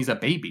big when he's a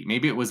baby.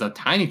 Maybe it was a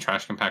tiny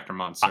trash compactor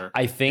monster.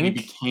 I think he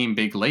became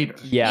big later.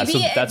 Yeah,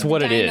 maybe so that's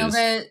what it is.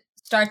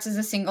 Starts as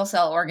a single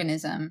cell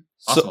organism,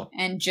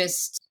 and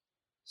just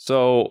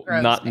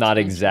not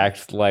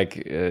exactly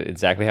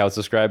how it's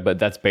described, but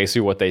that's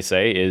basically what they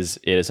say. Is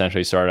it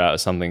essentially started out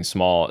as something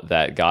small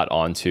that got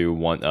onto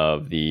one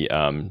of the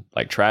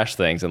trash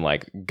things and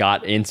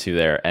got into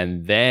there,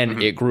 and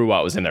then it grew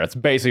out, was in there. It's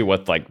basically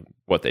what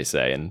they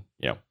say, and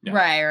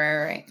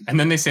Right. And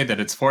then they say that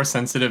it's force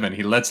sensitive, and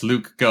he lets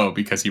Luke go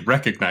because he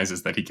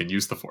recognizes that he can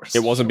use the force.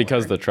 It wasn't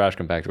because the trash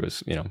compactor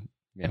was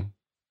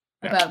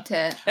about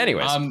to.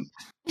 Anyways.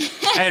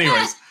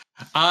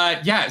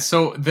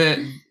 So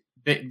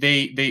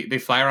they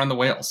fly around the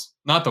whales.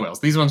 Not the whales.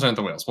 These ones aren't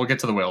the whales. We'll get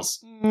to the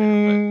whales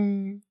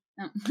later,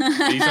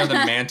 but these are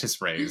the mantis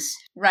rays.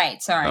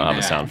 Right. Sorry. I don't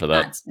have a sound for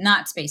that.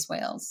 Not space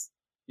whales.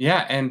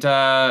 Yeah, and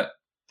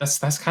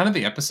that's kind of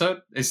the episode.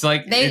 It's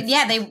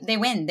they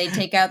win. They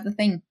take out the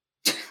thing.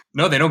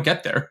 No, they don't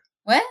get there.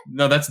 What?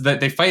 No,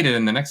 they fight it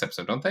in the next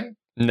episode, don't they?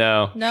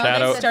 No,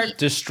 Shadow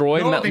destroy.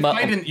 No, they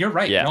fight in. You're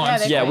right. Yeah,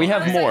 no, we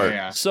have more.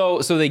 Yeah. So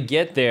they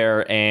get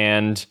there,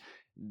 and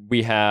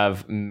we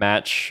have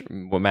Matchstick,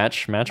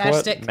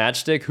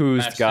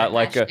 who's got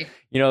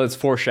it's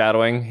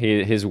foreshadowing.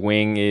 His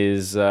wing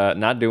is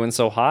not doing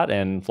so hot,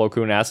 and Plo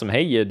Koon asks him,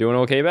 "Hey, you doing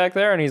okay back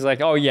there?" And he's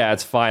like, "Oh yeah,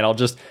 it's fine. I'm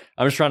just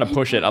trying to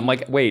push it." I'm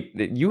like, "Wait,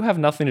 you have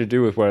nothing to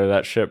do with whether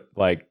that ship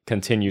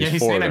continues he's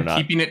forward saying or not."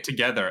 I'm keeping it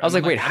together. I was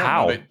like, "Wait,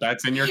 how?"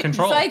 That's in your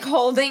control. It's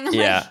holding.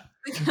 Yeah.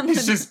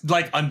 He's just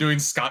undoing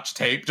scotch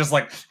tape, just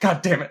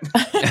God damn it.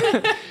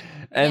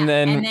 And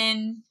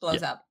then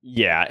blows up.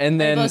 Yeah,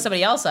 and then blows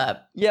somebody else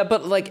up. Yeah,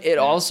 but like it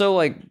also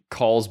like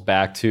calls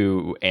back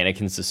to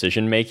Anakin's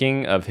decision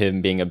making of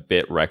him being a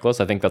bit reckless.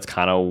 I think that's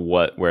kind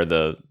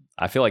of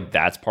I feel like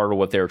that's part of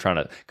what they were trying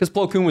to, because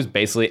Plo Koon was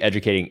basically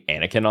educating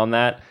Anakin on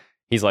that.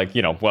 He's like,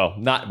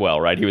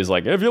 right? He was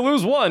like, if you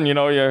lose one,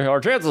 our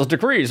chances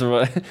decrease.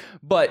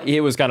 But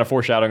it was kind of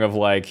foreshadowing of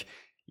like,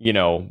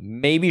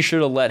 maybe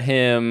should have let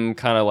him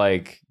kind of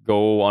like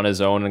go on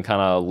his own and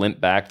kind of limp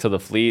back to the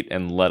fleet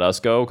and let us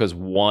go, because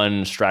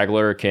one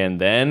straggler can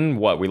then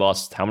we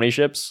lost how many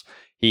ships?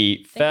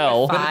 He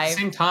fell. But at the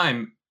same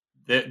time,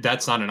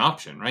 that's not an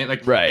option, right?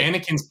 Like right.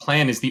 Anakin's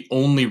plan is the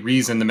only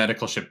reason the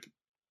medical ship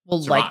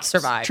will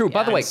survive. True. Yeah.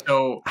 By the way,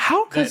 so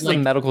how does the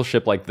medical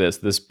ship like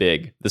this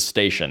big, the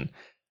station,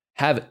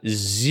 have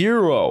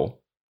zero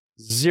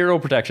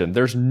protection?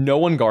 There's no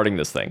one guarding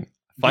this thing.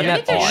 Find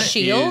that there's odd.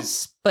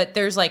 shields, but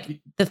there's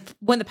like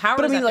when the power.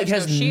 But I mean, like,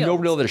 has no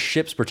real other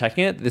ships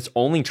protecting it. It's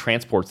only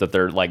transports that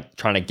they're like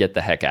trying to get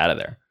the heck out of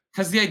there.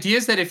 Because the idea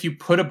is that if you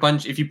put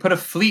a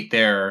fleet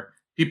there,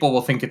 people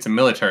will think it's a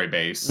military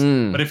base.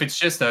 But if it's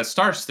just a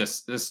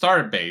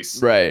star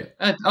base, right?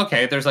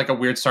 Okay, there's like a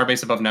weird star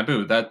base above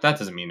Naboo. That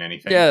doesn't mean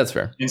anything. Yeah, that's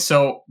fair. And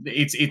so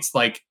it's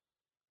like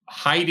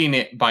hiding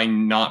it by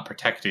not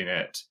protecting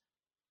it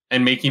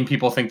and making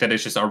people think that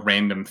it's just a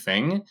random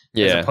thing,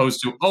 as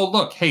opposed to, oh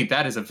look, hey,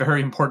 that is a very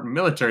important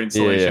military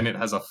installation. It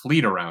has a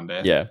fleet around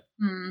it. Yeah.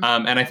 And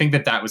I think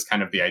that was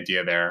kind of the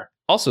idea there.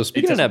 Also,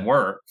 speaking of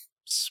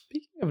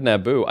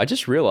Naboo, I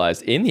just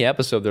realized in the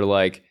episode they're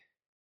like,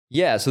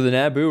 yeah, so the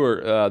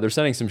Naboo are they're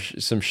sending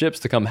some ships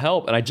to come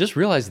help, and I just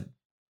realized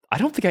I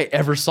don't think I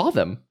ever saw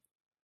them.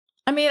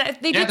 I mean,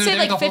 they did say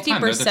like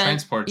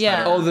 50%.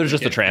 Yeah. Oh, they're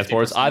just the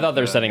transports. I thought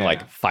they were sending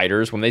like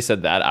fighters. When they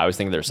said that, I was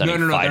thinking they're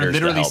sending fighters. They're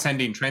literally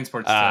sending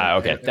transports.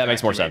 Okay, that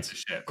makes more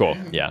sense. Cool.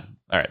 Yeah.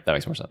 All right, that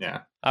makes more sense.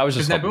 Yeah. I was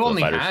just Naboo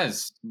only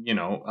has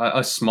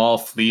a small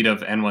fleet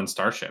of N1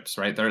 starships,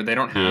 right? They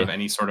don't have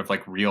any sort of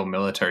like real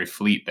military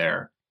fleet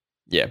there.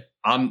 Yeah.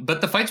 But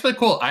the fight's really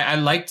cool. I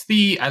liked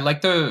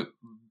the.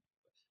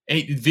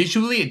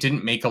 Visually, it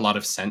didn't make a lot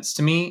of sense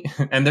to me,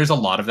 and there's a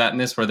lot of that in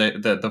this, where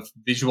the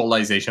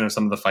visualization of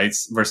some of the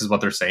fights versus what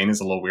they're saying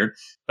is a little weird.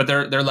 But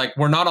they're like,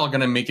 we're not all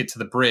going to make it to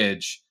the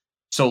bridge,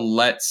 so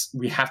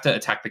we have to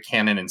attack the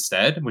cannon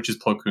instead, which is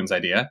Plo Koon's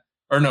idea.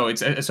 Or no,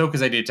 it's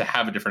Ahsoka's idea to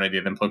have a different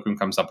idea. Then Plo Koon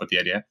comes up with the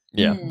idea.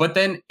 Yeah. But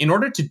then, in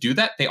order to do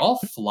that, they all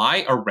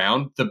fly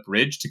around the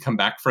bridge to come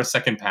back for a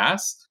second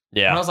pass.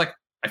 Yeah. And I was like,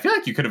 I feel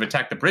like you could have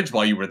attacked the bridge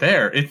while you were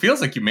there. It feels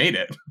like you made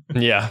it.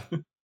 Yeah.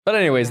 But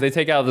anyways, they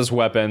take out this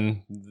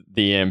weapon,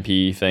 the EMP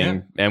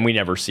thing, and we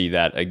never see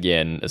that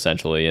again,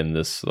 essentially, in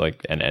this,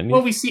 like,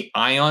 Well, we see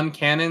ion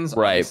cannons,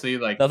 right? Obviously,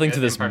 like nothing to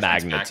this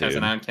magnitude. Has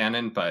an ion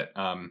cannon, but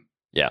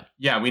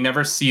yeah, we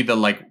never see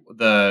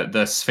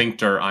the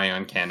sphincter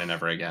ion cannon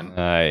ever again.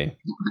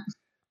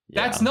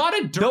 That's not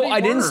a dirty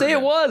I didn't say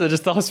it was. I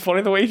just thought it was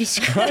funny the way you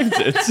described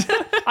it.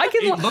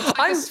 It looks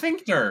like a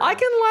sphincter. I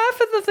can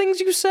laugh at the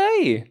things you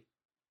say.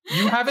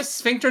 You have a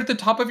sphincter at the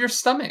top of your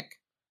stomach.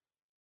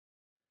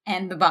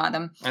 And the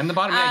bottom.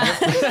 Yeah.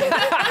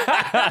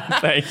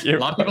 Thank you. A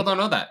lot of people don't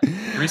know that. 3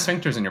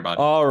 sphincters in your body.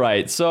 All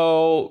right.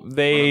 So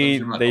they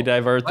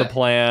divert the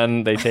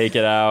plan. They take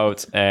it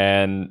out,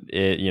 and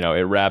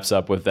it wraps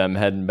up with them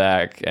heading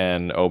back,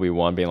 and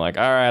Obi-Wan being like,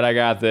 "All right, I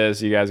got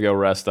this. You guys go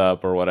rest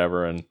up or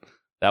whatever." And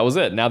that was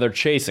it. Now they're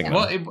chasing them.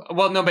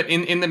 No, but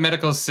in the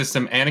medical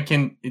system,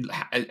 Anakin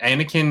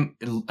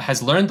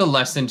has learned the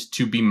lesson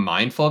to be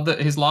mindful of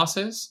his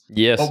losses.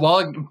 Yes.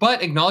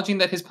 But acknowledging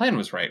that his plan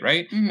was right?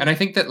 Mm-hmm. And I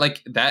think that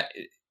that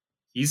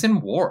he's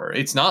in war.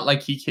 It's not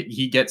like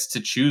he gets to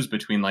choose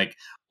between like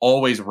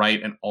always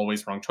right and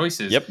always wrong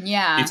choices. Yep.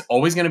 Yeah. It's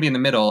always going to be in the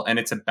middle, and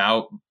it's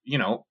about,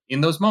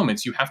 in those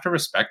moments you have to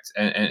respect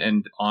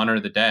and honor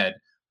the dead,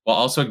 while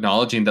also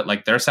acknowledging that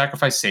like their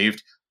sacrifice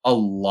saved a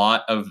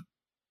lot of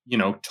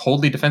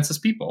totally defenseless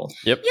people.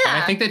 Yep. Yeah.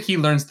 And I think that he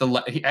learns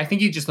I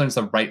think he just learns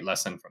the right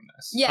lesson from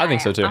this. Yeah. I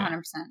think so too.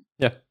 100%.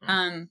 Yeah.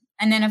 And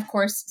then of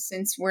course,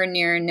 since we're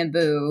near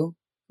Naboo,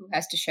 who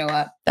has to show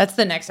up? That's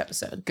the next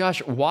episode.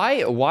 Gosh,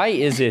 why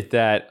is it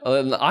that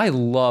I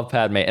love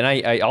Padme, and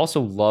I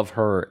also love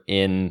her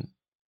in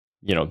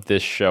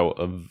this show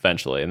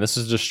eventually, and this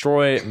is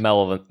Destroy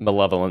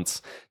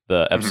Malevolence,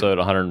 the episode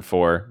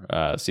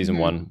 104, season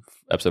 1,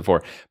 episode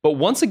 4. But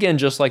once again,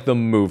 just like the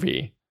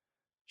movie,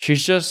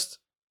 she's just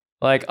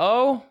like,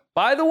 oh,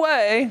 by the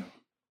way,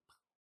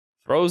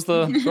 throws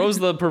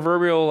the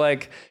proverbial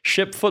like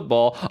ship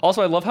football.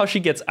 Also, I love how she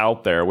gets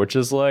out there, which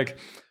is like,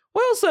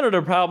 well,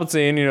 Senator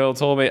Palpatine,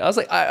 told me. I was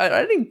like,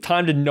 I didn't have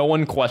time to no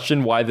one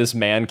question why this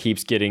man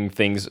keeps getting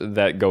things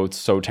that go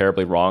so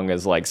terribly wrong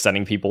as like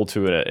sending people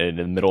to in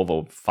the middle of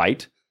a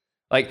fight.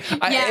 Like,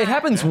 it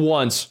happens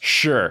once,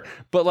 sure,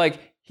 but like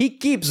he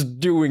keeps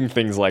doing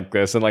things like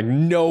this, and like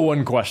no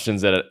one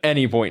questions it at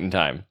any point in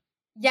time.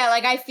 Yeah,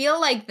 like I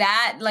feel like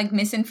that like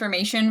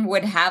misinformation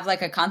would have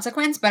like a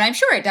consequence, but I'm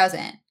sure it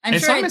doesn't.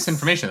 It's not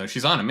misinformation though.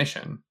 She's on a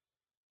mission.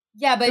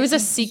 Yeah, but it was a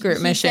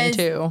secret mission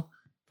too.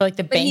 like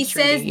the But bank he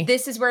treaty. says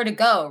this is where to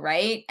go,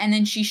 right? And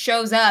then she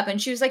shows up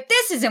and she was like,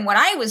 this isn't what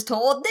I was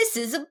told. This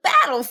is a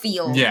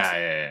battlefield.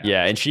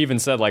 Yeah. And she even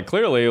said, like,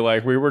 clearly,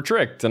 like, we were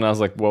tricked. And I was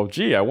like, well,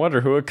 gee, I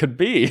wonder who it could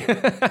be.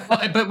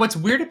 But what's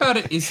weird about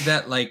it is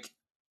that, like,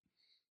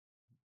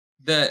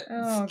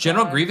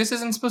 General Grievous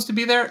isn't supposed to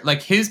be there.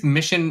 Like, his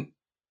mission...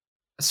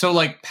 So,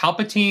 like,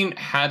 Palpatine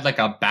had, like,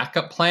 a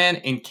backup plan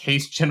in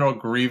case General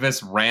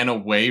Grievous ran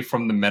away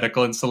from the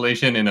medical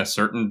installation in a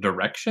certain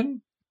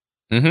direction?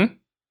 Mm-hmm.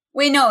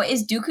 Wait, no,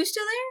 is Dooku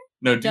still there?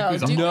 No,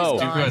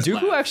 Dooku's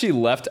Dooku actually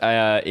left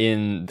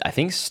in, I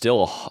think,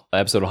 still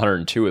episode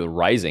 102 with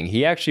Rising.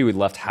 He actually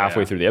left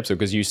halfway through the episode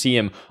because you see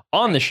him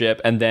on the ship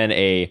and then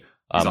a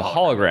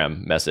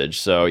hologram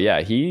message. So,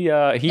 yeah, he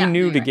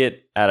knew to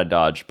get out of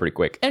Dodge pretty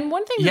quick. And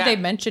one thing that they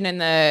mentioned in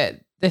the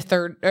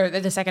third or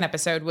the second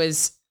episode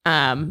was,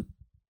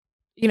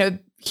 you know,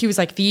 he was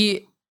like,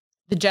 the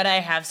Jedi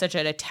have such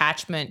an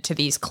attachment to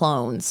these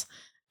clones.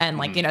 And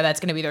like, you know,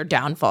 that's going to be their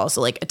downfall. So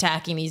like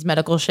attacking these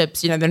medical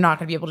ships, you know, they're not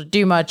going to be able to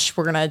do much.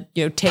 We're going to,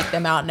 you know, take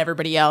them out and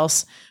everybody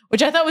else,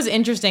 which I thought was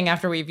interesting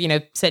after we've, you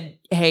know, said,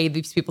 hey,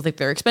 these people think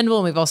they're expendable.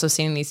 And we've also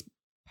seen in these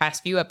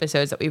past few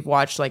episodes that we've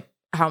watched, like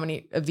how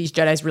many of these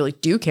Jedis really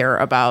do care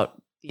about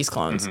these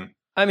clones. Mm-hmm.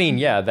 I mean,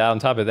 yeah, that on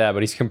top of that,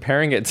 but he's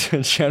comparing it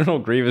to General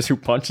Grievous who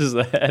punches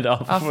the head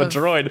off of a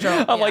droid.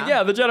 I'm like,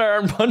 yeah, the Jedi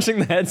aren't punching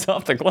the heads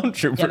off the clone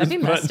troopers. Yeah, that'd be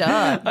messed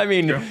up. I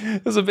mean,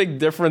 there's a big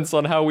difference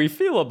on how we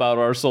feel about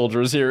our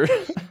soldiers here.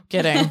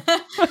 Kidding.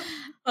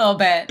 A little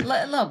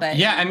bit.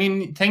 Yeah, I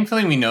mean,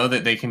 thankfully we know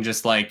that they can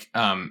just like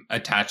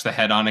attach the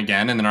head on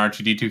again, and then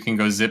R2D2 can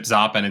go zip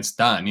zop, and it's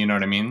done. You know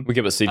what I mean? We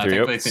give a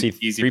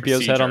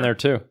C3PO's head on there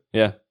too.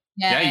 Yeah.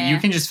 Yeah, you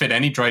can just fit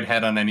any droid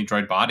head on any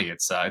droid body.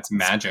 It's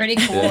magic. Pretty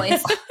cool.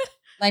 It's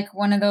like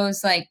one of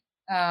those like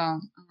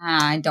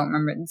I don't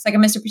remember. It's like a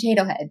Mr.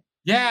 Potato Head.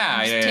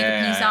 Yeah, take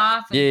a piece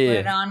off and put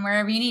it on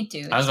wherever you need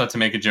to. I was about to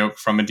make a joke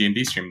from a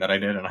D&D stream that I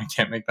did, and I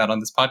can't make that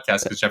on this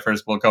podcast because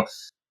Jeffers will go.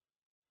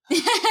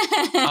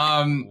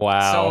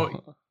 Wow.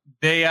 So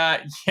they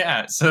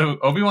so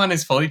Obi-Wan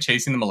is fully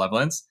chasing the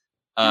Malevolence.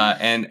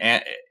 And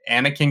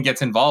Anakin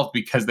gets involved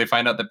because they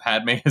find out that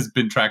Padme has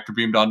been tractor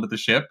beamed onto the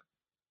ship.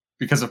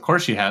 Because of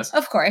course she has.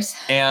 Of course.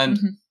 And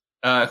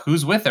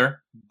who's with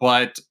her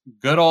but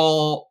good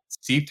old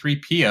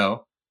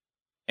C3PO.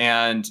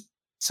 And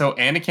so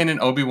Anakin and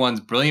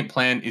Obi-Wan's brilliant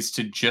plan is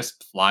to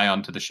just fly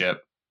onto the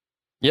ship.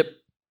 Yep.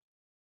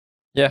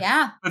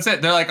 Yeah. That's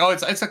it. They're like, oh,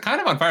 it's a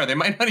kind of on fire. They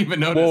might not even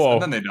notice,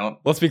 and then they don't.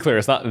 Let's be clear.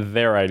 It's not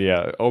their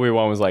idea.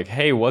 Obi-Wan was like,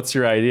 hey, what's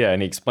your idea?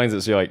 And he explains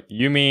it. So you're like,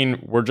 you mean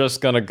we're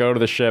just going to go to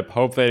the ship,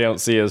 hope they don't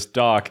see us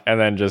dock, and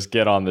then just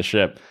get on the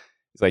ship?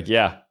 He's like,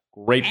 yeah.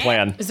 Great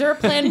plan. Is there a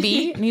plan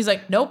B? And he's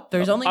like, nope,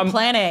 there's only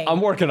plan A.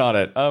 I'm working on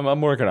it. I'm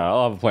working on it.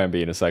 I'll have a plan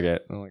B in a second.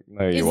 I'm like,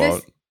 no, you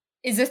won't.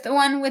 Is this the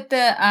one with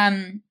the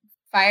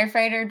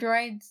firefighter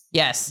droids?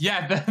 Yes.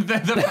 Yeah, the they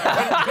don't know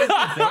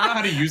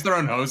how to use their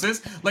own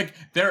hoses. Like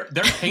they're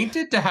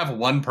painted to have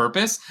one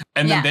purpose,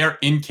 and then they're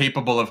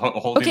incapable of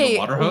holding the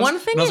water hose. One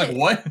thing and I was like,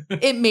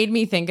 what? It made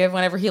me think of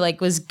whenever he like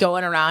was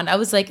going around. I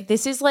was like,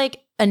 this is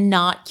like a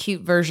not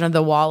cute version of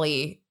the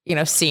WALL-E, you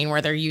know, scene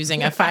where they're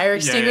using a fire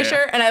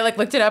extinguisher. And I like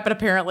looked it up, and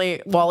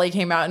apparently WALL-E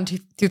came out in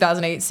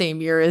 2008, same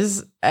year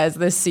as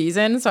this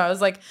season. So I was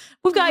like,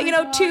 we've got, you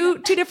know, two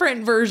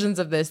different versions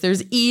of this.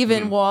 There's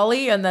even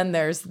WALL-E, and then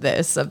there's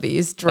this of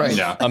these droids.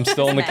 Yeah. I'm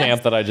still in the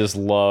camp that I just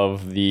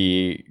love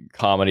the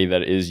comedy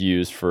that is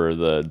used for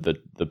the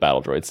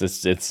battle droids.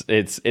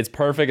 It's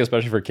perfect,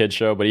 especially for a kids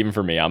show. But even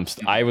for me,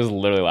 I was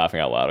literally laughing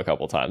out loud a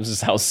couple of times,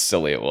 just how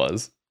silly it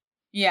was.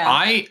 Yeah,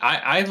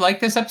 I like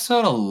this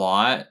episode a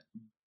lot.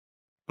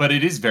 But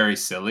it is very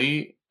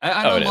silly.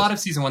 I know a lot of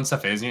season 1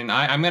 stuff is. And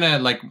I'm gonna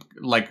like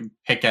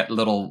pick at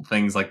little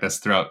things like this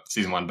throughout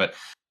season 1. But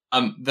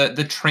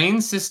the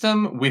train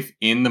system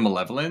within the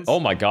Malevolence,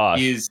 oh my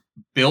gosh, is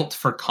built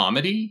for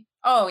comedy.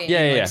 Oh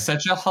yeah,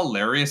 Such a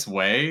hilarious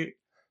way.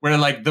 Where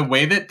like the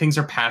way that things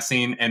are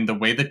passing and the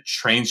way that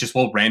trains just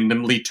will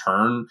randomly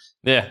turn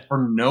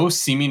for no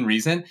seeming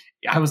reason.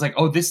 I was like,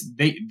 oh, this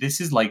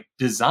is like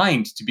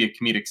designed to be a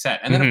comedic set.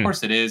 And then of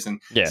course it is.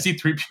 And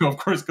C3PO of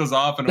course goes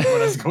off and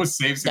everyone has to go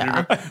save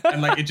C3PO.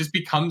 And like it just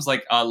becomes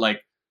like a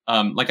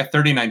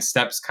 39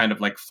 Steps kind of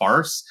like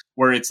farce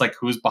where it's like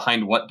who's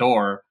behind what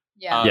door.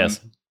 Yeah. Yes.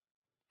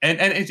 And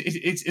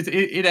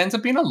it ends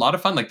up being a lot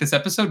of fun. Like this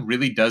episode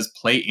really does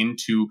play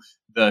into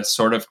the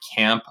sort of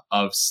camp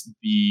of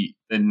the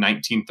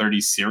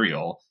 1930s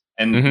serial.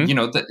 And you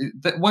know,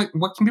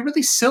 what can be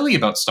really silly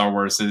about Star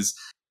Wars is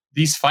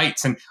these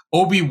fights and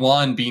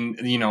Obi-Wan being,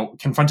 you know,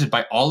 confronted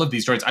by all of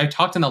these droids. I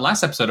talked in the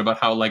last episode about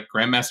how like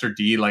Grandmaster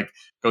D like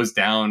goes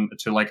down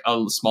to like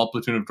a small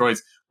platoon of droids.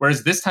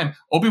 Whereas this time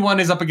Obi-Wan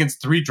is up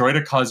against 3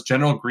 droidicons,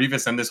 General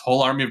Grievous, and this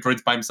whole army of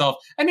droids by himself.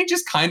 And he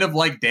just kind of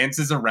like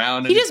dances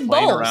around and just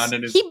playing bowls. Around.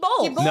 And He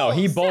bowls. No,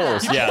 he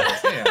bowls.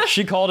 Yeah.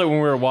 She called it when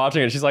we were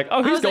watching it. She's like,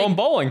 oh, he's going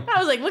bowling. I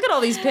was like, look at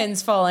all these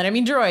pins falling. I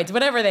mean, droids,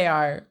 whatever they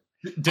are.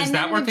 Does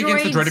that work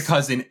against the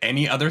droidicons in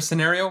any other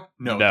scenario?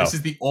 No. This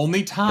is the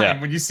only time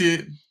when you see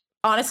it.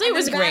 Honestly, it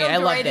was great. I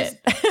loved it.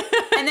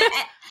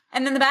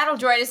 And then the battle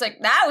droid is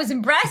like, that was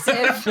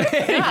impressive.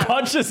 He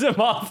punches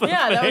him off the thing.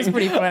 that was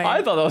pretty funny.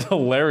 I thought that was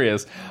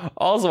hilarious.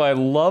 Also, I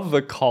love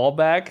the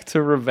callback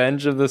to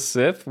Revenge of the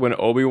Sith when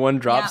Obi-Wan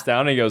drops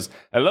down and he goes,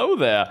 "Hello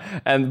there."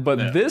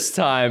 But this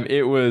time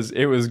it was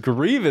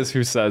Grievous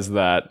who says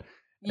that.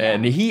 Yeah.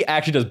 And he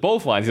actually does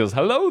both lines. He goes,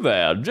 "Hello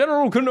there,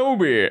 General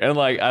Kenobi." And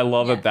like, I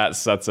love that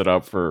sets it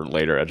up for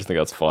later. I just think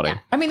that's funny. Yeah.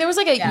 I mean, there was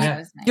like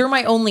 "You're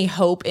my only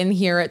hope" in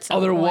here at some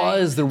point. There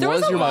was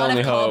 "You're my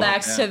only hope."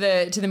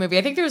 Callbacks to the movie.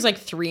 I think there was like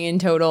 3 in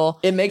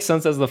total. It makes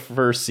sense as the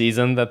first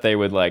season that they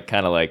would like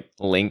kind of like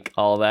link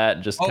all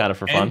that just kind of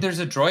for fun. And there's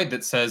a droid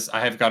that says,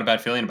 "I have got a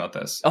bad feeling about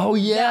this." Oh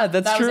yeah,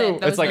 that's true.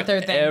 It's like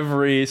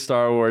every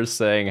Star Wars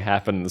saying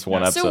happened in this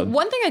one episode. So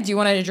one thing I do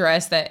want to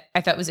address that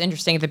I thought was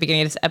interesting at the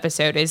beginning of this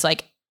episode is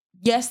like,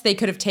 yes, they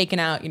could have taken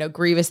out,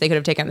 Grievous. They could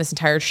have taken out this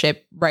entire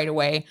ship right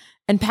away.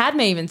 And Padme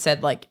even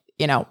said, like,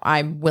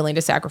 I'm willing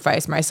to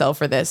sacrifice myself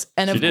for this.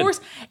 And of course,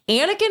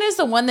 Anakin is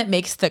the one that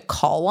makes the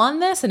call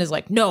on this and is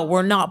like, no,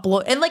 we're not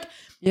And like,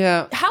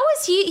 how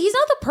is he's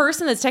not the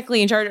person that's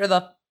technically in charge or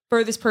the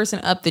furthest person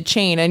up the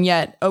chain. And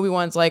yet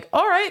Obi-Wan's like,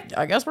 all right,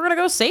 I guess we're going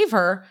to go save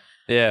her.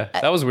 Yeah,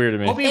 that was weird to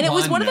me. Obi-Wan and it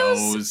was one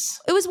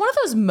of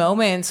those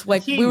moments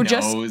like we were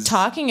just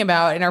talking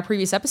about in our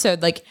previous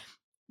episode. Like,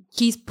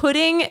 he's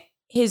putting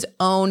his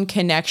own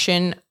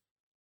connection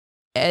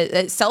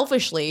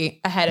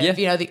selfishly ahead of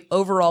the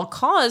overall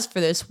cause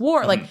for this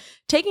war. Like,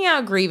 taking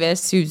out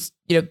Grievous, who's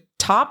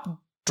top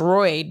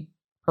droid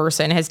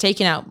person, has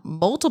taken out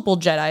multiple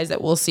Jedis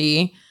that we'll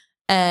see,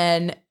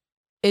 and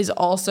is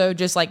also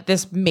just like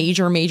this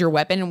major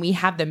weapon, and we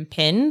have them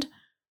pinned,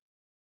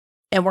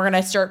 and we're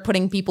gonna start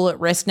putting people at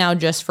risk now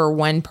just for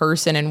one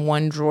person and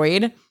one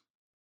droid.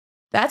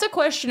 That's a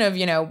question of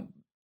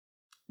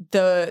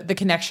the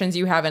connections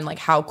you have and like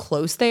how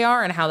close they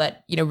are and how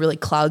that really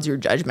clouds your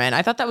judgment.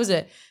 I thought that was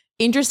a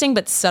interesting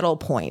but subtle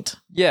point.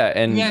 Yeah,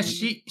 and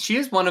she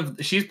is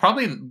she's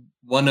probably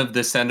one of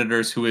the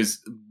senators who is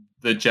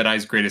the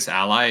Jedi's greatest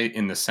ally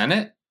in the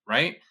Senate,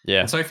 right? Yeah.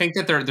 And so I think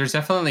that there's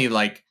definitely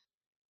like,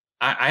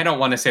 I don't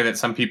want to say that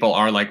some people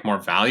are like more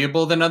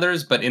valuable than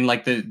others, but in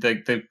like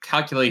the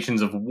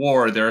calculations of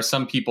war, there are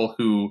some people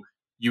who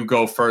you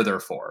go further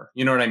for.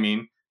 You know what I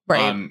mean?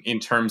 Right. In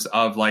terms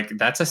of like,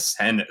 that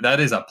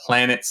is a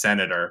planet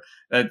senator.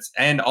 But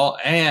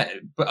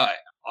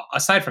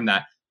aside from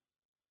that,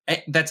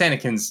 that's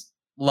Anakin's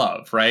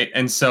love, right?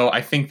 And so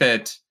I think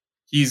that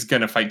he's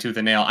gonna fight tooth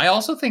and nail. I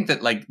also think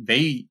that like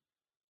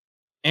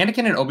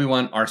Anakin and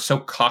Obi-Wan are so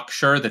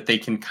cocksure that they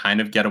can kind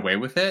of get away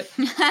with it.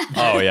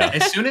 Oh yeah.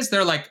 As soon as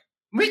they're like,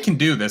 we can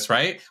do this,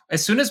 right?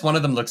 As soon as one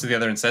of them looks at the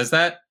other and says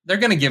that, they're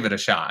gonna give it a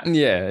shot.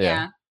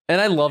 Yeah. And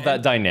I love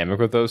that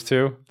dynamic with those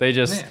two. They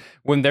just,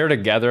 when they're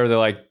together, they're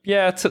like,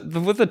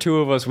 with the two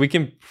of us, we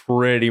can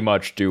pretty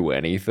much do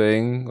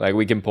anything. Like,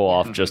 we can pull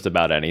off just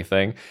about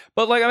anything.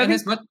 But like, I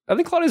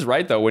think Claudia's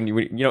right though. When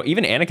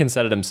even Anakin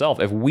said it himself.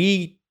 If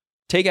we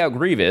take out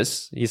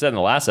Grievous, he said in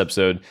the last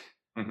episode,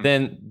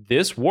 then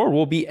this war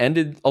will be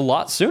ended a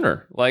lot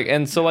sooner. Like,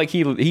 and so like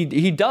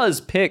he does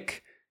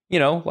pick.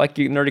 Like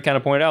you Nerdy kind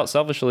of pointed out,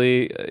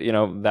 selfishly,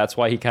 that's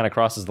why he kind of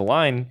crosses the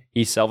line.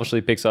 He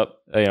selfishly picks up,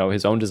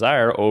 his own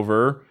desire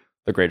over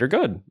the greater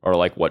good, or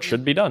like what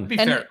should be done. To be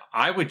fair,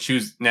 I would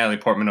choose Natalie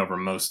Portman over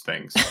most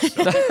things.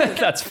 So.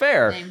 That's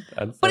fair.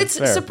 But it's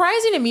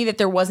surprising to me that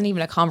there wasn't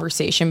even a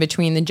conversation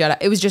between the Jedi.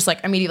 It was just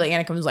like immediately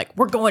Anakin was like,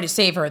 "We're going to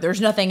save her. There's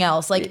nothing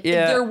else." Like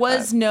there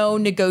was no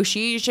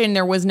negotiation.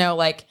 There was no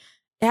like,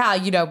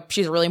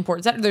 she's a really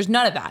important senator. There's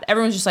none of that.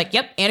 Everyone's just like,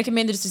 yep, Anakin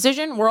made this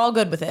decision. We're all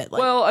good with it. Like,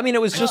 well, I mean,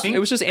 it was just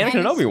Anakin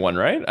and Obi-Wan,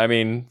 right? I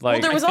mean,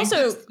 like, there was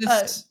also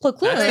that's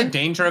the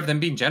danger of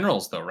them being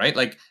generals, though, right?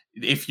 Like,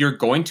 if you're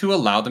going to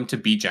allow them to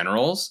be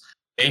generals,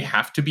 they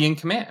have to be in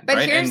command. But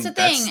right? here's the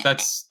thing: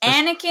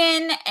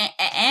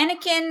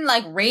 Anakin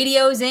like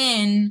radios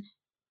in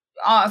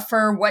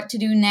for what to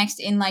do next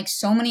in like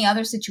so many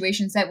other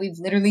situations that we've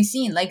literally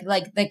seen. Like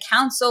the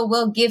council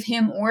will give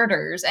him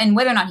orders, and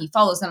whether or not he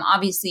follows them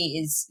obviously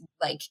is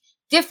like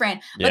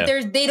different. But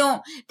they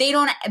don't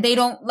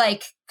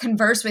like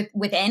converse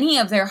with any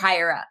of their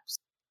higher ups.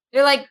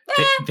 They're like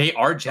they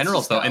are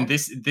generals though, and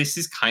this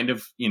is kind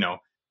of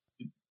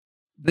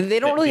they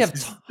don't really have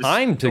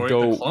time to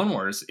go. The Clone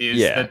Wars is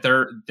that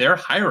their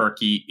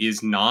hierarchy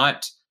is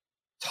not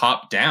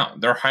top down.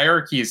 Their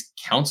hierarchy is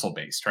council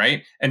based,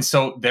 right? And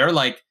so they're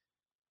like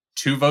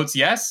 2 votes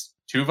yes,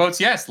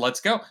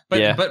 let's go.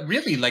 But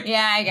really, like,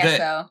 I guess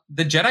so.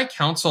 The Jedi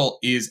Council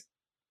is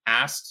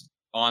asked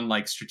on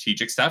like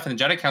strategic stuff, and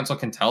the Jedi Council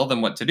can tell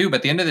them what to do. But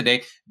at the end of the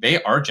day,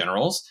 they are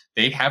generals.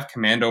 They have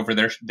command over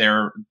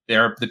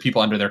the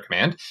people under their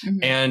command.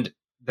 And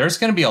there's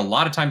going to be a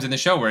lot of times in the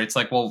show where it's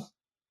like, well,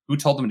 who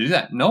told them to do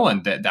that? No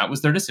one. That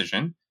was their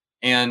decision.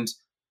 And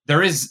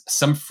there is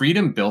some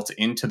freedom built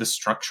into the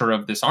structure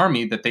of this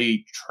army that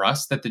they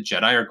trust that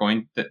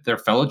that their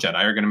fellow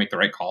Jedi are going to make the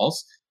right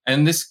calls. And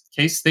in this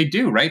case, they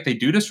do, right? They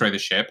do destroy the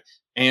ship,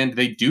 and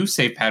they do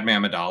save Padme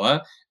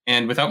Amidala.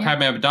 And without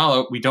Padme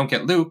Amidala, we don't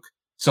get Luke.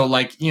 So,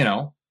 like,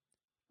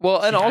 Well,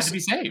 and had also to be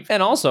saved.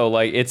 And also,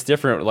 like, it's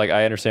different. Like,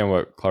 I understand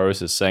what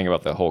Claros is saying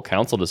about the whole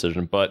council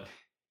decision, but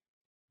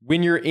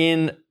when you're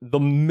in the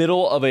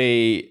middle of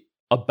a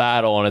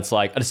battle and it's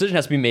like a decision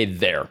has to be made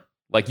there.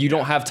 Like, you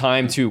don't have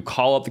time to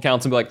call up the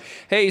council and be like,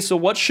 hey, so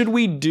what should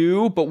we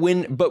do? But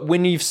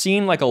when you've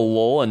seen like a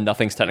lull and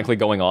nothing's technically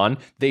going on,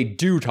 they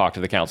do talk to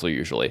the council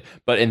usually.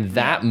 But in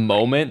that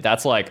moment,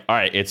 that's like, all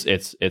right, it's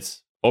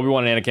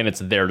Obi-Wan and Anakin,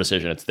 it's their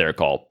decision, it's their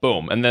call.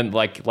 Boom. And then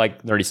like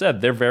Nerdy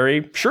said, they're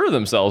very sure of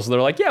themselves.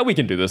 They're like, yeah, we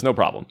can do this, no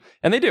problem.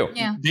 And they do.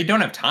 Yeah. They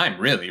don't have time,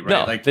 really, right?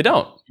 No, like they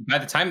don't. By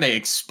the time they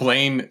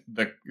explain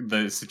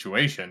the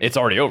situation, It's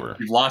already over.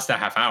 you've lost a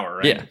half hour,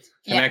 right? Yeah.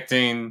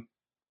 Connecting.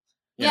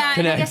 Yeah,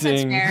 I guess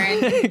that's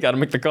fair. Got to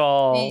make the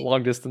call,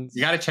 long distance.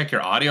 You got to check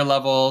your audio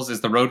levels.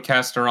 Is the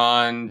roadcaster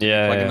on?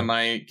 Plug in the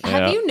mic.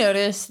 Have you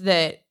noticed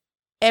that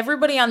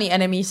everybody on the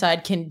enemy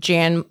side can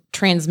jam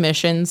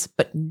transmissions,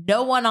 but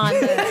no one on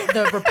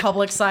the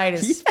Republic side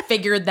has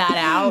figured that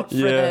out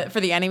for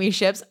the enemy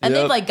ships? And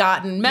they've like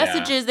gotten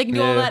messages, they can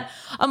do all that.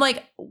 I'm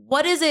like,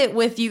 what is it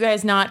with you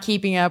guys not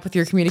keeping up with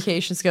your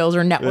communication skills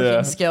or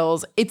networking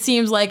skills? It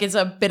seems like it's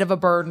a bit of a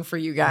burden for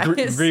you guys.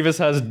 Grievous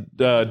has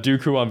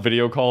Dooku on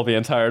video call the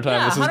entire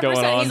time this is going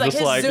on. He's like,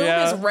 his Zoom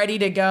is ready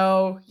to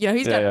go. You know,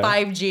 he's got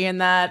 5G in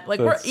that. Like,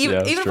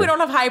 even if we don't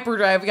have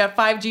hyperdrive, we got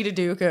 5G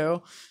to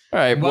Dooku. All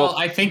right. Well,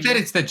 I think that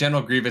it's that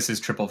General Grievous is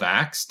triple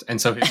vaxxed,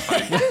 and so his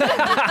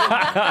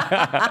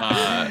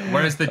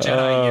whereas the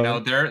Jedi, you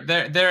know,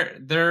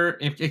 they're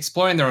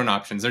exploring their own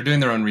options. They're doing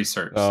their own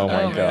research. Oh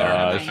my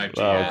gosh!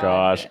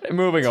 Gosh!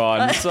 Moving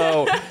on.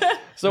 So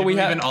we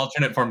have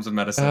alternate forms of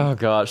medicine. Oh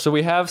gosh! So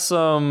we have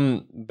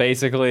some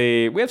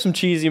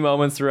cheesy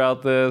moments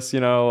throughout this.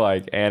 You know,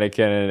 like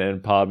Anakin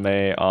and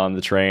Padme on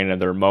the train,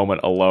 and their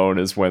moment alone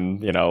is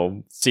when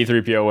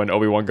C-3PO and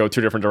Obi-Wan go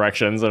two different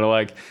directions, and they're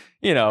like.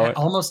 They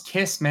almost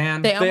kiss,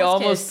 man. They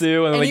almost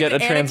do, and then they get a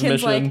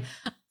transmission. Like,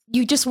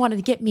 you just wanted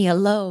to get me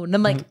alone.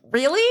 I'm like,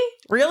 really?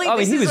 I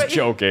mean, he was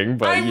joking,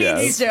 but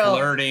he's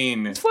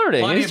flirting. He's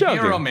flirting. He's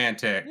joking.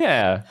 Romantic.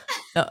 Yeah.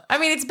 No, I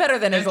mean, it's better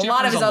than a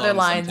lot of his other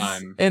lines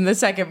in the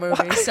second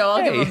movie, so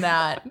I'll give him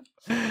that.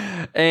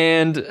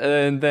 And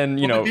then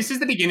but this is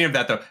the beginning of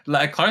that though.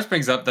 Like Clarence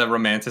brings up the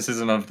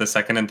romanticism of the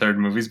second and third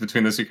movies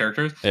between those two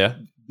characters. Yeah.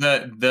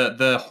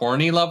 The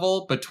horny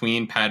level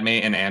between Padme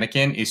and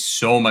Anakin is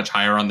so much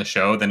higher on the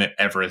show than it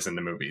ever is in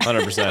the movies.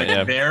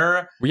 100%.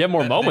 Yeah. We have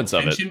more moments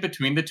of it. Tension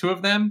between the two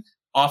of them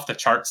off the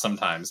charts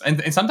sometimes,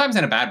 and sometimes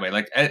in a bad way.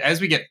 Like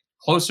as we get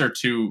closer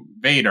to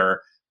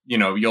Vader,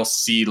 you'll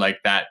see like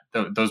that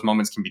those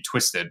moments can be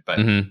twisted. But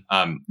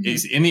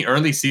is in the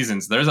early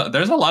seasons, there's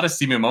a lot of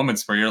steamy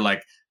moments where you're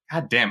like,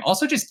 God damn.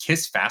 Also, just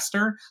kiss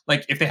faster.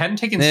 Like, if they hadn't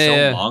taken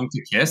so long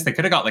to kiss, they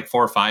could have got like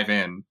 4 or 5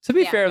 in. To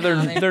be fair, they're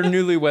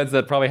newlyweds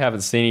that probably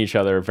haven't seen each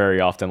other very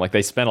often. Like,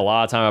 they spend a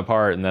lot of time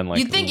apart, and then like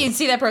you'd think you'd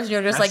see that person,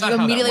 you're just like you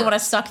immediately want to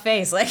suck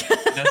face. Like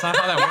that's not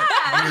how that works.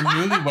 When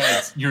you're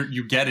newlyweds,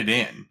 you get it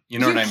in. You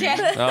know what I mean?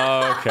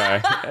 Oh,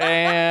 okay.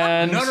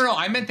 And no.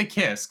 I meant the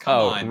kiss. Come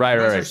on. Right.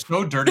 They're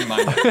so dirty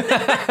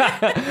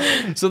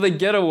minded. So they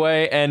get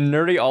away, and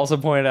Nerdy also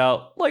pointed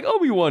out, like,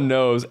 Obi-Wan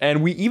knows,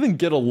 and we even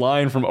get a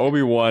line from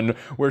Obi-Wan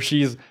where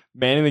she's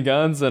manning the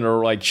guns,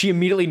 and she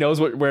immediately knows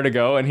where to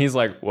go, and he's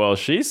like, well,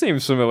 she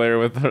seems familiar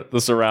with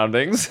the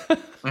surroundings, which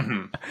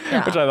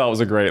I thought was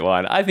a great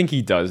line. I think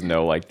he does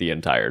know like the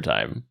entire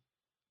time.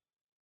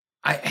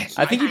 I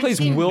think he plays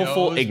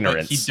willful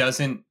ignorance. He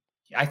doesn't.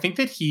 I think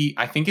he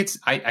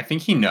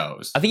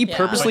knows. I think he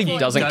purposely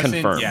doesn't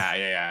confirm.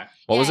 Yeah.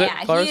 What was it?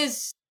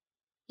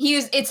 He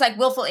is. It's like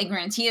willful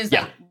ignorance. He is.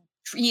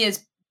 He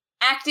is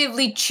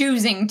actively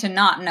choosing to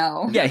not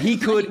know. Yeah, he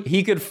could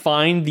make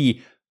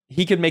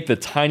the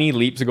tiny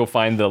leap to go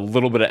find the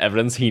little bit of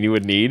evidence he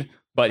would need,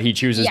 but he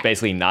chooses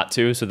basically not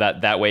to, so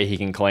that way he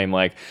can claim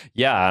like,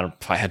 I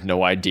had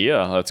no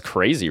idea. That's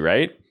crazy,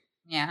 right?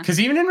 Yeah. Because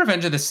even in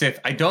Revenge of the Sith,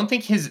 I don't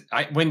think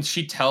when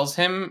she tells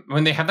him,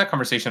 when they have that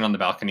conversation on the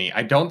balcony,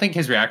 I don't think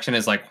his reaction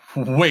is like,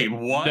 wait,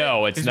 what?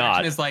 No, it's not. His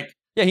reaction is like,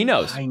 yeah, he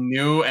knows. I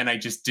knew, and I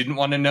just didn't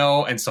want to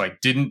know, and so I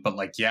didn't. But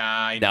like,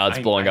 now it's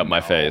blowing up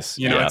my face.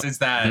 It's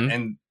that,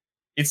 and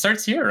it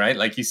starts here, right?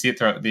 Like you see it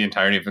throughout the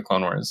entirety of the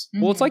Clone Wars.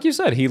 Well, it's like you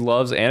said, he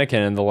loves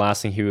Anakin, and the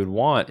last thing he would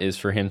want is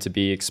for him to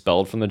be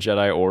expelled from the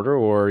Jedi Order,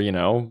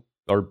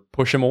 or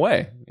push him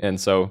away, and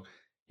so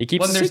he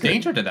keeps. Well, there's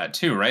danger to that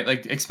too, right?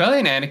 Like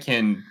expelling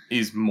Anakin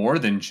is more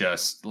than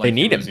just like they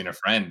need losing a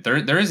friend.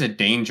 There is a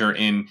danger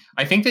in.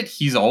 I think that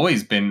he's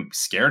always been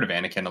scared of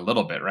Anakin a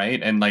little bit, right?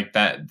 And like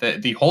that,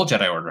 the whole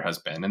Jedi Order has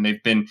been, and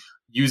they've been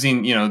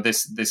using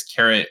this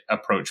carrot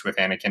approach with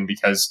Anakin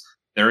because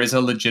there is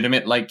a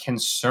legitimate like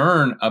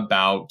concern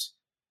about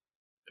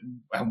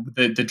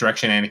the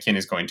direction Anakin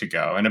is going to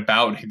go, and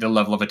about the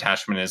level of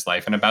attachment in his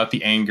life, and about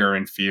the anger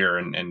and fear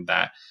and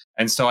that.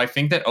 And so I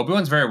think that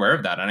Obi-Wan's very aware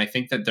of that. And I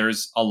think that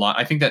there's a lot,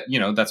 I think that,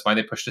 that's why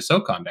they pushed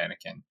Ahsoka on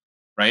Anakin,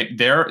 right?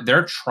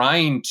 They're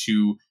trying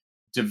to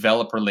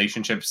develop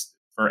relationships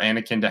for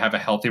Anakin to have a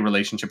healthy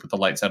relationship with the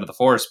light side of the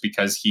Force,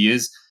 because he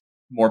is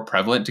more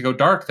prevalent to go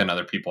dark than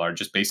other people are,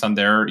 just based on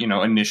their,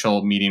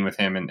 initial meeting with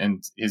him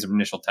and his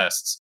initial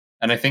tests.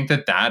 And I think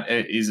that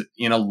is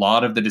in a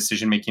lot of the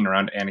decision making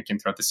around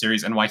Anakin throughout the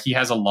series, and why he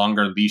has a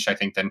longer leash, I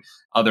think, than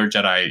other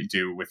Jedi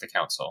do with the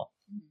Council.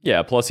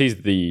 Yeah, plus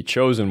he's the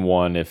chosen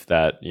one if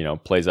that,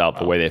 plays out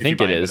the way they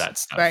think it is. That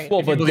stuff. Right.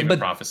 Well, but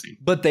prophecy.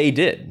 But they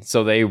did.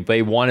 So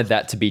they wanted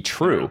that to be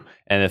true.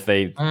 And if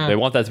they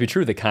want that to be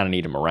true, they kind of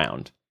need him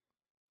around.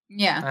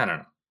 Yeah. I don't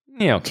know.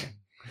 Yeah, okay.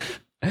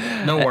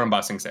 No Warren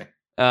Bossing say.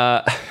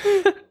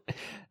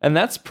 And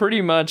that's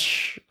pretty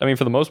much,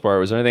 for the most part.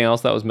 Was there anything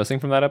else that was missing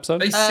from that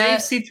episode? They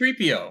saved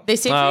C-3PO. They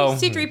saved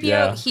C-3PO.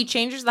 Yeah. He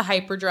changes the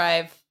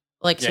hyperdrive.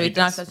 So he he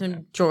knocks does. out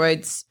some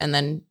droids and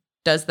then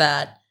does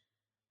that.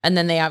 And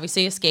then they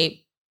obviously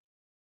escape.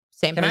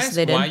 Same Can I place ask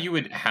they did. why you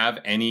would have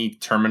any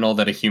terminal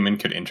that a human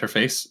could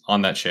interface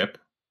on that ship?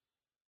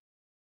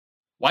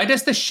 Why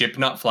does the ship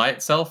not fly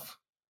itself?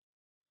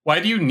 Why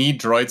do you need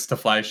droids to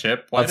fly a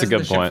ship? Why That's a doesn't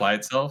good the point. ship fly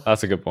itself?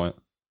 That's a good point.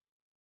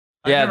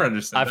 I Yeah, never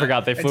understood I that.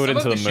 forgot they And flew it some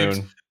into of the ships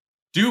moon.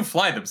 do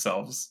fly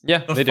themselves. Yeah,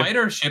 The they do.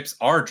 fighter ships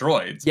are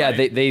droids. Yeah,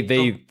 right?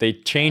 they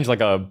change like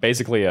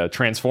basically a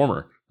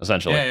transformer,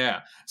 essentially.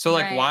 Yeah. So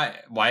like,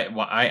 Right. why?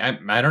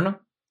 I don't know.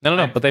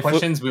 No, but they flew.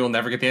 questions we will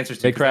never get the answers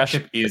to. They 'cause that crashed.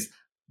 ship is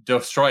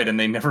destroyed, and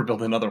they never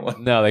build another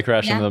one. No, they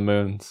crashed Yeah. into the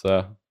moon.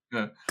 So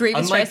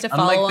Grievous tries to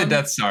follow unlike the him.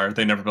 Death Star,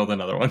 they never build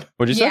another one.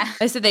 what'd you say? Yeah.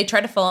 I said they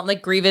try to follow him.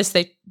 Like Grievous,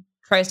 they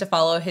tries to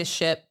follow his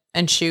ship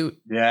and shoot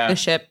Yeah. the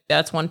ship.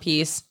 That's one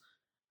piece.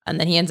 And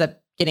then he ends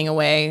up getting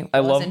away. I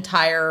while love- his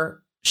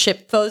entire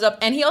ship flows up.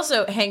 And he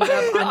also hangs up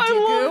on Dooku. I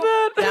love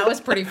that. That was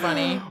pretty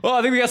funny. Well,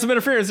 I think we got some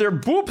interference there.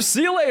 Boop.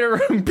 See you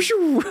later.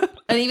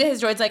 And even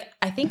his droid's like,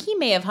 I think he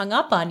may have hung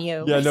up on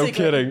you. Yeah, no basically.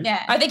 kidding.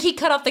 Yeah. I think he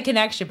cut off the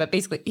connection, but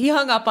basically he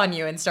hung up on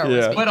you in Star Wars.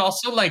 Yeah. speak. But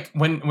also, like,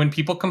 when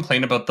people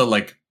complain about the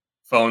like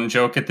phone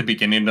joke at the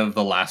beginning of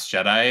The Last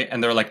Jedi,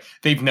 and they're like,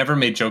 they've never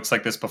made jokes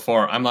like this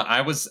before. I'm like,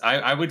 I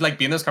would like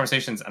be in those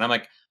conversations, and I'm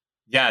like,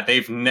 yeah,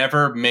 they've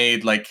never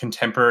made like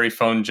contemporary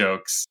phone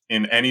jokes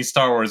in any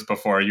Star Wars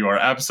before. You are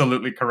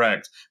absolutely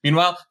correct.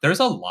 Meanwhile, there's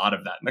a lot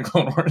of that in the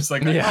Clone Wars,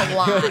 like Yeah. A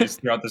lot.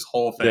 throughout this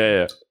whole thing.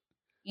 Yeah.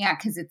 Yeah,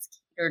 because it's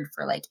catered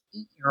for like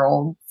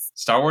 8-year-olds.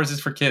 Star Wars is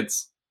for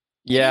kids,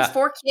 Yeah. It's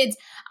for kids.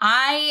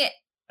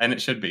 and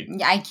it should be.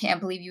 I can't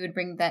believe you would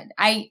bring that.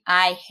 I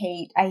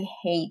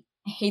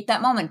hate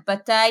that moment.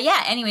 But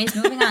yeah, anyways,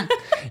 moving on.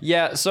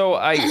 Yeah, so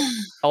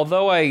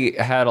although I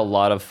had a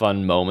lot of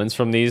fun moments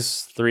from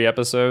these 3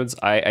 episodes,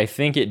 I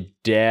think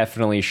it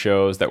definitely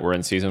shows that we're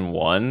in season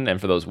 1. And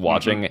for those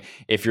watching,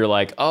 if you're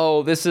like,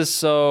 oh, this is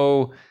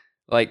so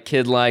like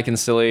kid-like and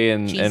silly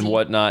and Cheesy.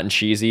 whatnot and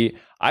cheesy,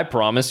 I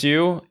promise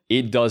you,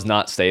 it does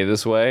not stay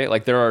this way.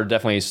 Like there are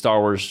definitely Star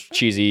Wars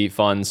cheesy,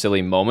 fun,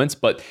 silly moments,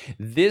 but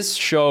this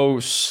show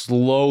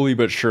slowly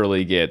but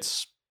surely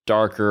gets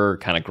darker,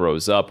 kind of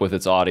grows up with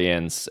its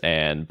audience,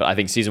 but I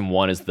think season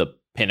 1 is the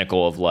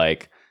pinnacle of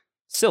like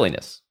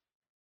silliness.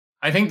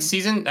 I think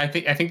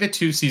the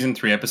 2 season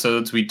 3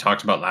 episodes we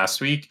talked about last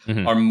week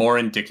Mhm. are more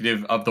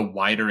indicative of the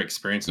wider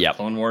experience of Yep.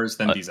 Clone Wars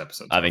than these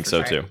episodes. I are, think for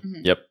so sure. too.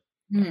 Mhm. Yep.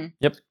 Mhm.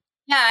 Yep.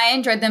 Yeah, I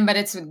enjoyed them, but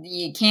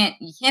you can't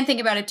think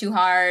about it too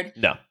hard.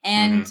 No.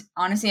 And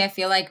honestly, I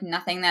feel like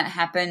nothing that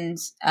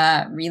happens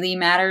really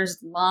matters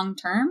long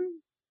term.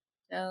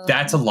 So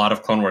That's a lot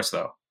of Clone Wars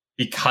though.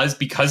 Because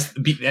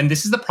and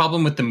this is the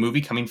problem with the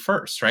movie coming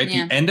first, right?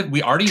 Yeah. The end of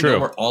we already True. know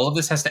where all of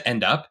this has to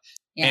end up.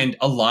 Yeah. And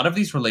a lot of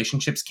these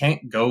relationships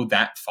can't go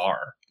that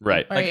far.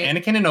 Right. Like Right.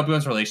 Anakin and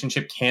Obi-Wan's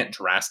relationship can't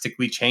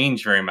drastically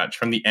change very much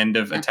from the end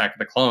of Attack of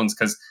the Clones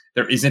because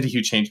there isn't a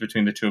huge change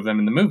between the two of them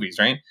in the movies,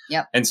 right?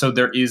 Yep. And so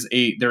there is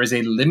a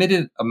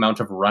limited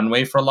amount of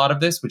runway for a lot of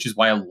this, which is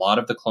why a lot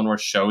of the Clone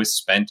Wars show is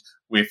spent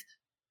with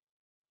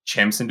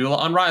Cham Syndulla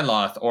on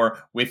Ryloth, or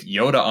with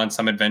Yoda on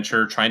some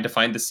adventure trying to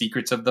find the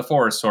secrets of the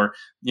Force, or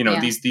Yeah.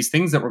 these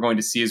things that we're going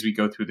to see as we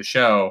go through the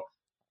show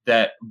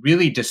that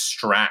really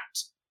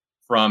distract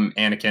from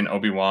Anakin,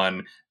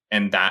 Obi-Wan,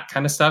 and that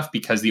kind of stuff,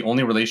 because the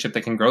only relationship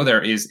that can grow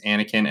there is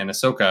Anakin and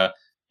Ahsoka,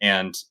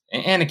 and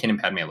Anakin and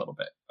Padme a little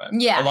bit. But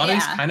Yeah, a lot of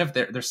these yeah. kind of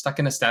they're stuck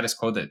in a status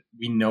quo that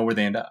we know where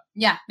they end up.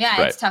 yeah,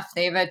 Right. it's tough.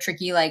 They have a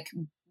tricky like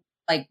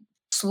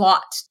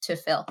slot to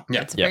fill.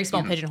 Yeah. It's a very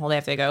small pigeonhole they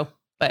have to go.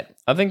 But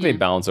I think they Yeah.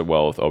 balance it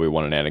well with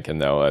Obi-Wan and Anakin,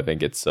 though. I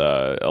think it's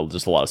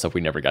just a lot of stuff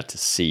we never got to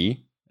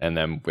see. And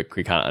then we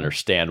kind of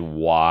understand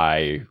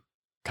why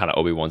kind of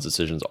Obi-Wan's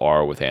decisions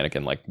are with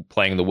Anakin, like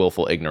playing the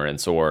willful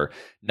ignorance or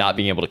not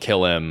being able to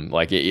kill him.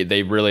 Like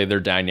their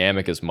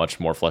dynamic is much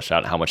more fleshed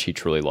out, how much he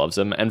truly loves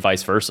him, and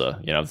vice versa.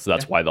 So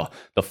that's why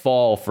the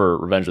fall for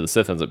Revenge of the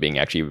Sith ends up being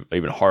actually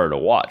even harder to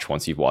watch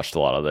once you've watched a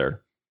lot of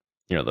their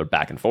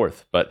back and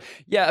forth. But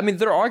yeah, I mean,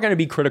 there are going to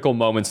be critical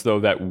moments though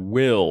that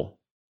will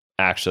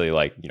actually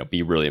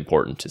be really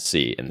important to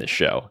see in this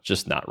show.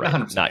 Just not right,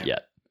 100%, not yeah.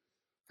 yet.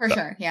 For So-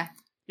 sure, yeah.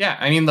 Yeah,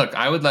 I mean, look,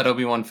 I would let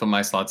Obi-Wan fill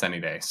my slots any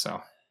day.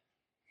 So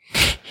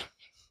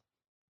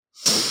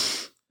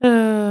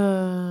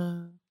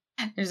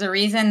There's a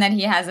reason that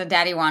he has a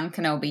Daddy Wan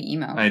Kenobi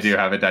emo. I do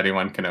have a Daddy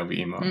Wan Kenobi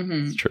emo.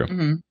 Mm-hmm. It's true.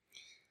 Mm-hmm.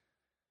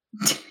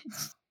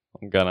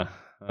 I'm gonna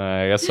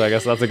I guess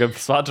that's a good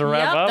spot to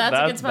wrap up. That's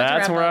a good spot to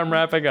that's wrap where up. I'm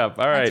wrapping up.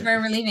 All right. That's where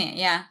we're leaving it.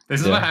 Yeah.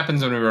 This is what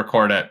happens when we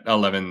record at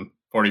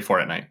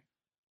 11:44 at night.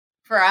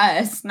 For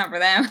us, not for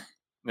them.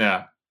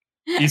 Yeah.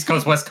 East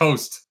Coast, West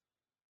Coast.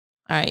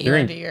 All right, you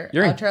want to do your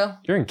outro?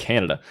 You're in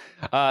Canada.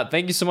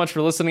 Thank you so much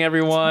for listening,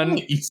 everyone.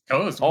 East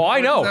Coast. Oh,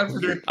 I know.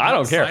 I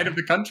don't care. Side of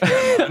the country.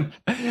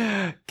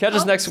 Catch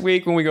us next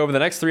week when we go over the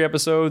next 3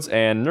 episodes.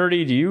 And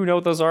Nerdy, do you know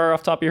what those are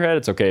off the top of your head?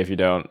 It's okay if you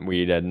don't.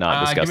 We did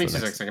not discuss them. Give me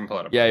 2 seconds. I can pull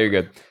it up. Yeah, you're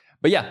good.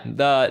 But yeah,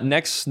 the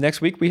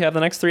next week we have the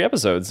next 3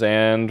 episodes.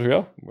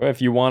 And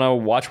if you want to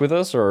watch with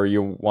us or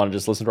you want to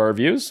just listen to our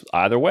reviews,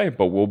 either way,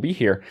 but we'll be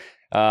here.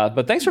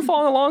 But thanks for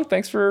following along.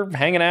 Thanks for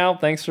hanging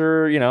out. Thanks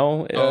for,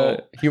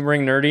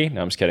 humoring Nerdy.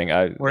 No, I'm just kidding.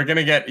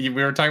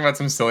 We were talking about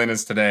some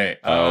silliness today.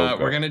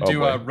 We're going to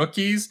do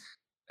Rookies,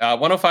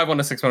 105,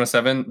 106,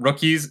 107,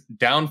 Rookies,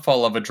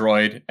 Downfall of a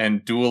Droid,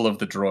 and Duel of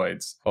the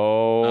Droids.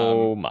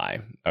 Oh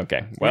my.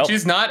 Okay. Well, which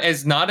is not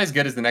as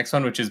good as the next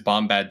one, which is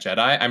Bombad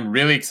Jedi. I'm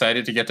really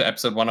excited to get to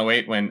episode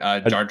 108 when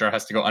Jar Jar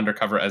has to go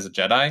undercover as a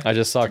Jedi. I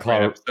just saw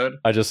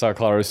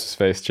Clarus's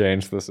face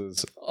change. This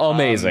is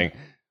amazing.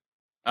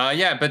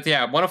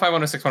 105,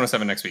 106,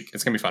 107 next week.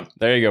 It's gonna be fun.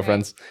 There you go,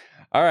 friends.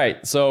 All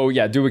right, so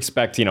yeah, do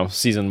expect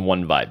season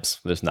 1 vibes.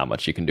 There's not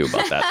much you can do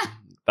about that.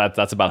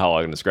 That's about how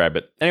I can describe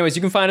it. Anyways,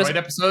 you can find us. Droid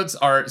episodes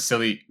are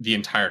silly the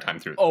entire time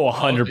through. Oh,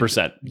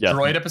 100%. Yeah.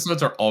 Droid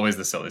episodes are always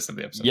the silliest of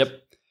the episodes. Yep.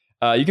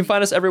 You can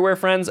find us everywhere,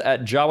 friends,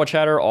 at Jawa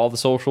Chatter, all the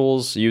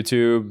socials,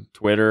 YouTube,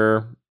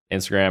 Twitter,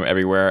 Instagram,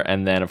 everywhere.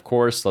 And then, of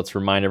course, let's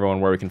remind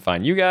everyone where we can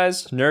find you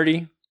guys.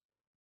 Nerdy.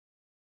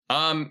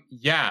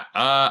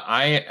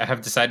 I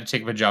have decided to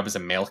take up a job as a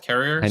mail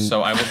carrier,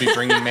 so I will be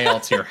bringing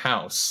mail to your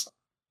house.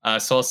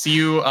 So I'll see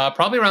you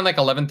probably around like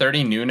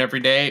 11:30 noon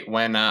every day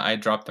when I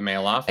drop the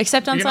mail off.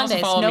 Except on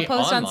Sundays. No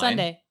post on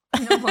Sunday.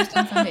 No post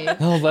on Sundays.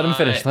 No, let him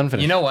finish.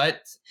 You know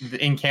what?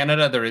 In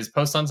Canada, there is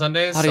post on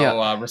Sundays,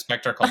 so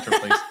respect our culture,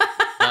 please.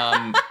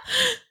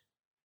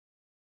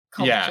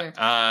 Culture.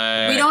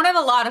 Yeah. We don't have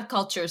a lot of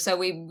culture, so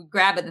we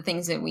grab at the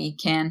things that we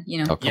can,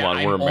 Oh, come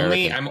on, we're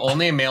American. I'm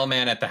only a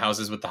mailman at the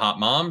houses with the hot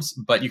moms,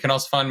 but you can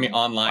also find me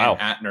online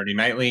at Nerdy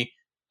Nightly.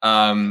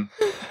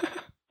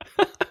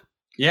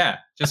 Yeah,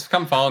 just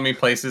come follow me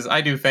places.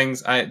 I do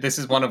things. This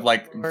is one of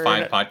like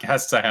 5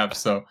 podcasts I have,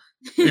 so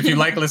if you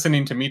like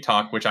listening to me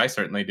talk, which I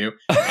certainly do,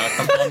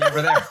 come follow me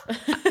over there.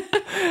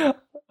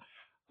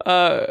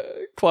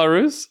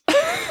 Clarus?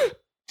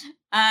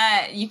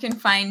 You can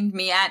find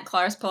me at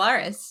Clarus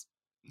Polaris.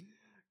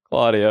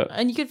 Claudia.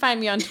 And you can find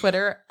me on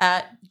Twitter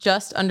at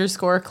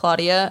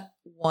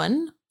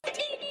 @just_Claudia1.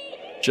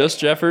 Just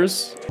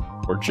Jeffers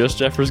or Just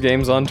Jeffers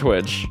Games on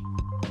Twitch.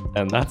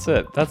 And that's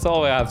it. That's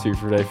all I have to you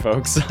for today,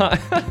 folks.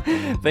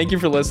 Thank you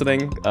for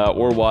listening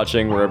or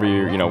watching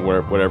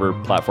wherever whatever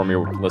platform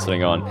you're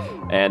listening on.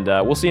 And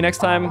we'll see you next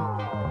time.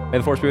 May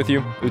the Force be with you.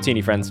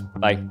 Utini, friends.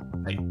 Bye.